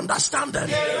divine understanding.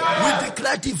 We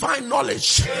declare divine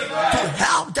knowledge to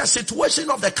help the situation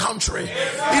of the country. In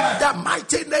the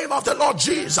mighty name of the Lord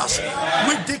Jesus,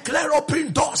 we declare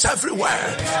open doors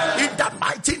everywhere. In the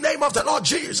mighty name of the Lord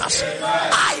Jesus,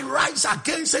 I rise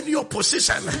against any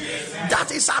opposition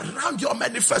that is around your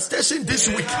manifestation this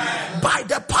week by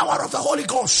the power of the Holy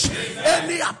Ghost.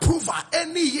 Any approval,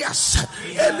 any yes,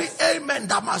 any amen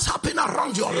that must happen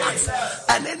around your life,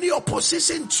 and any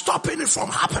opposition stopping it from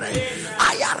happening,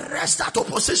 I arrest that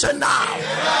opposition now.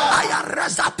 I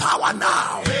arrest that power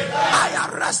now. I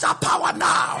arrest that power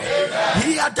now.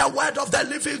 Hear the word of the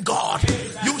living God.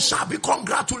 You shall be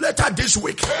congratulated this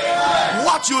week.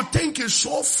 What you think is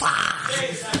so far,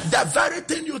 the very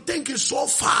thing you think is so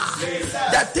far,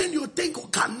 the thing you think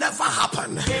can never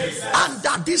happen, and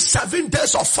that these 7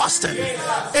 days of fasting,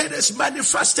 it is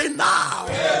manifesting now.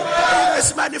 It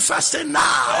is manifesting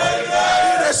now.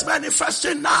 It is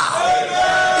manifesting now.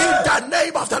 In the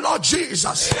name of the Lord Lord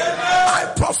Jesus,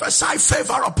 I prophesy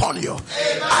favor upon you.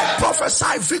 I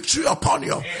prophesy victory upon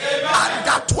you.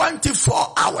 Under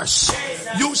 24 hours,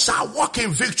 you shall walk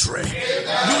in victory.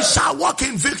 You shall walk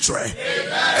in victory.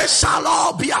 It shall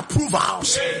all be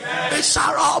approvals. It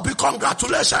shall all be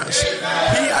congratulations.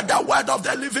 Hear the word of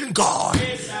the living God.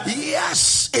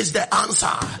 Yes is the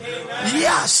answer.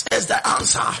 Yes is the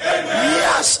answer.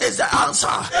 Yes is the answer.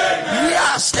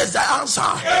 Yes is the answer.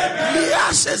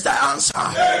 Yes is the answer.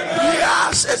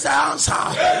 Yes is the answer.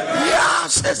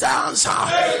 Yes is the answer.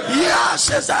 Yes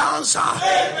is the answer.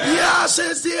 Yes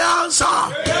is the answer.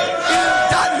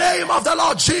 In the name of the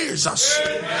Lord Jesus.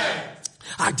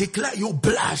 I declare you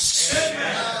blessed.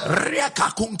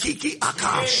 Reka kunkiki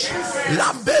akash.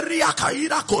 Lamberia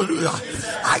kaira kolua.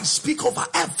 I speak over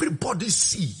everybody's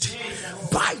seed.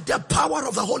 By the power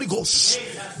of the Holy Ghost,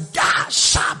 there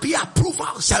shall be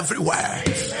approvals everywhere.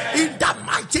 In the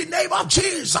mighty name of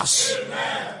Jesus.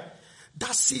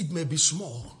 That seed may be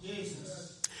small,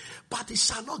 but it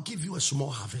shall not give you a small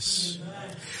harvest.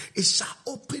 It shall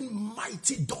open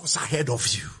mighty doors ahead of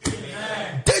you.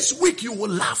 This week you will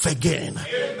laugh again.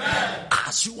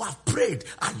 As you have prayed,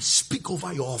 I speak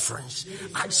over your offerings.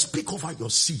 I speak over your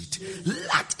seed.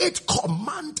 Let it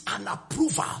command an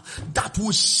approval that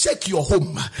will shake your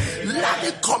home. Let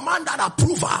it command an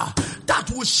approval that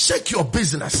will shake your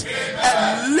business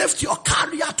and lift your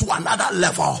career to another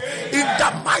level. In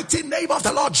the mighty name of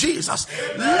the Lord Jesus,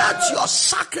 let your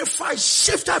sacrifice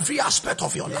shift every aspect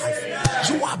of your life.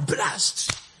 You are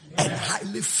blessed and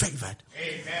highly favored.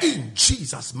 In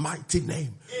Jesus' mighty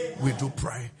name, we do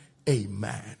pray.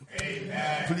 Amen.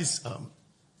 Please,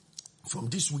 from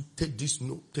this week, take this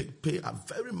note, pay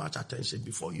very much attention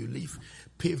before you leave.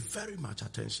 Pay very much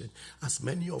attention. As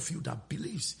many of you that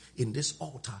believes in this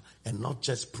altar and not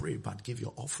just pray but give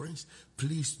your offerings,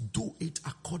 please do it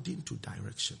according to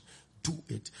direction. Do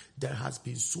it. There has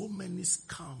been so many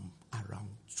scams around,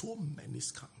 so many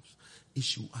scams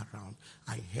issue around.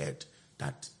 I heard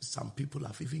that some people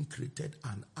have even created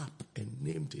an app and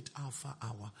named it Alpha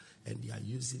Hour, and they are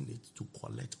using it to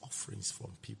collect offerings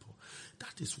from people.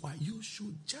 That is why you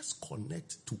should just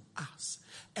connect to us.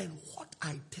 And what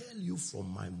I tell you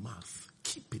from my mouth,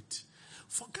 keep it.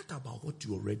 Forget about what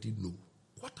you already know.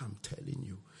 What I'm telling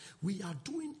you, we are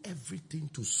doing everything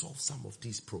to solve some of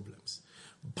these problems.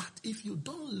 But if you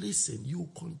don't listen, you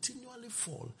continually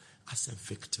fall as a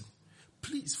victim.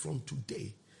 Please, from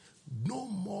today, no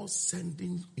more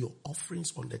sending your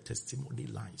offerings on the testimony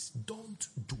lines. Don't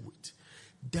do it.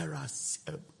 There are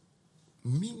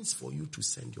means for you to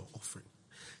send your offering.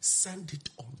 Send it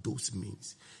on those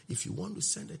means. If you want to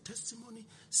send a testimony,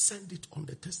 send it on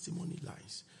the testimony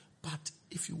lines. But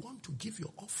if you want to give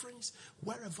your offerings,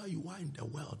 wherever you are in the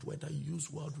world, whether you use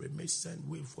World Remit, Send,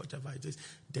 Wave, whatever it is,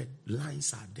 the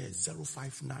lines are there.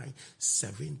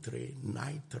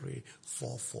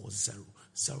 059-7393-440.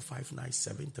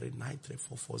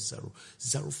 059-7393-440.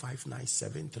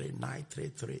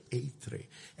 059-7393-383.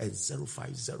 And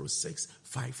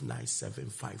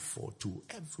 0506-597-542.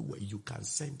 Everywhere you can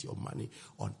send your money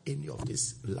on any of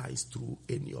these lines through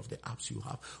any of the apps you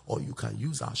have. Or you can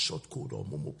use our short code or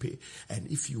MomoPay. And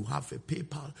if you have a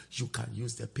PayPal, you can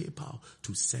use the PayPal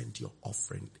to send your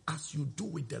offering. As you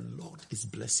do it, the Lord is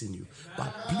blessing you.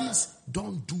 But please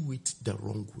don't do it the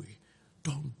wrong way.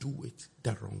 Don't do it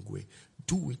the wrong way.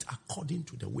 Do it according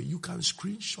to the way. You can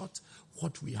screenshot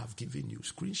what we have given you.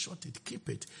 Screenshot it, keep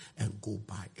it, and go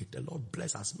by it. The Lord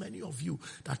bless as many of you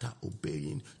that are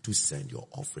obeying to send your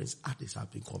offerings as it has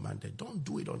been commanded. Don't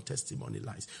do it on testimony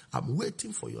lines. I'm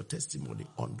waiting for your testimony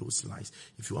on those lines.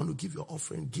 If you want to give your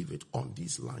offering, give it on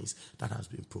these lines that has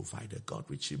been provided. God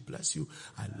richly bless you.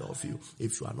 I love you.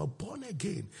 If you are not born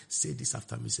again, say this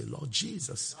after me. Say, Lord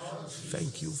Jesus,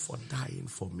 thank you for dying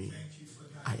for me.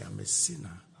 I am a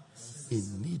sinner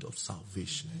in need of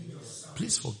salvation.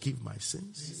 Please forgive my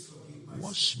sins.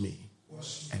 Wash me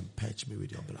and purge me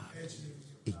with your blood.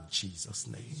 In Jesus'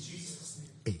 name.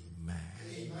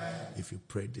 Amen. If you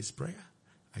prayed this prayer,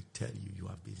 I tell you, you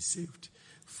have been saved.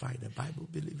 Find a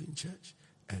Bible-believing church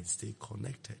and stay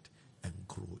connected and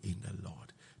grow in the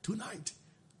Lord. Tonight,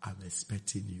 I'm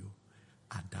expecting you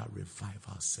at that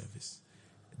revival service.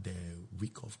 The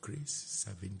week of grace,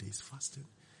 7 days fasting.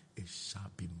 It shall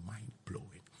be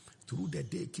mind-blowing. Through the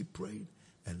day, keep praying,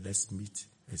 and let's meet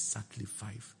exactly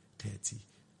 5:30,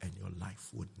 and your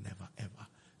life would never, ever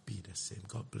be the same.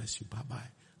 God bless you.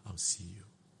 Bye-bye. I'll see you.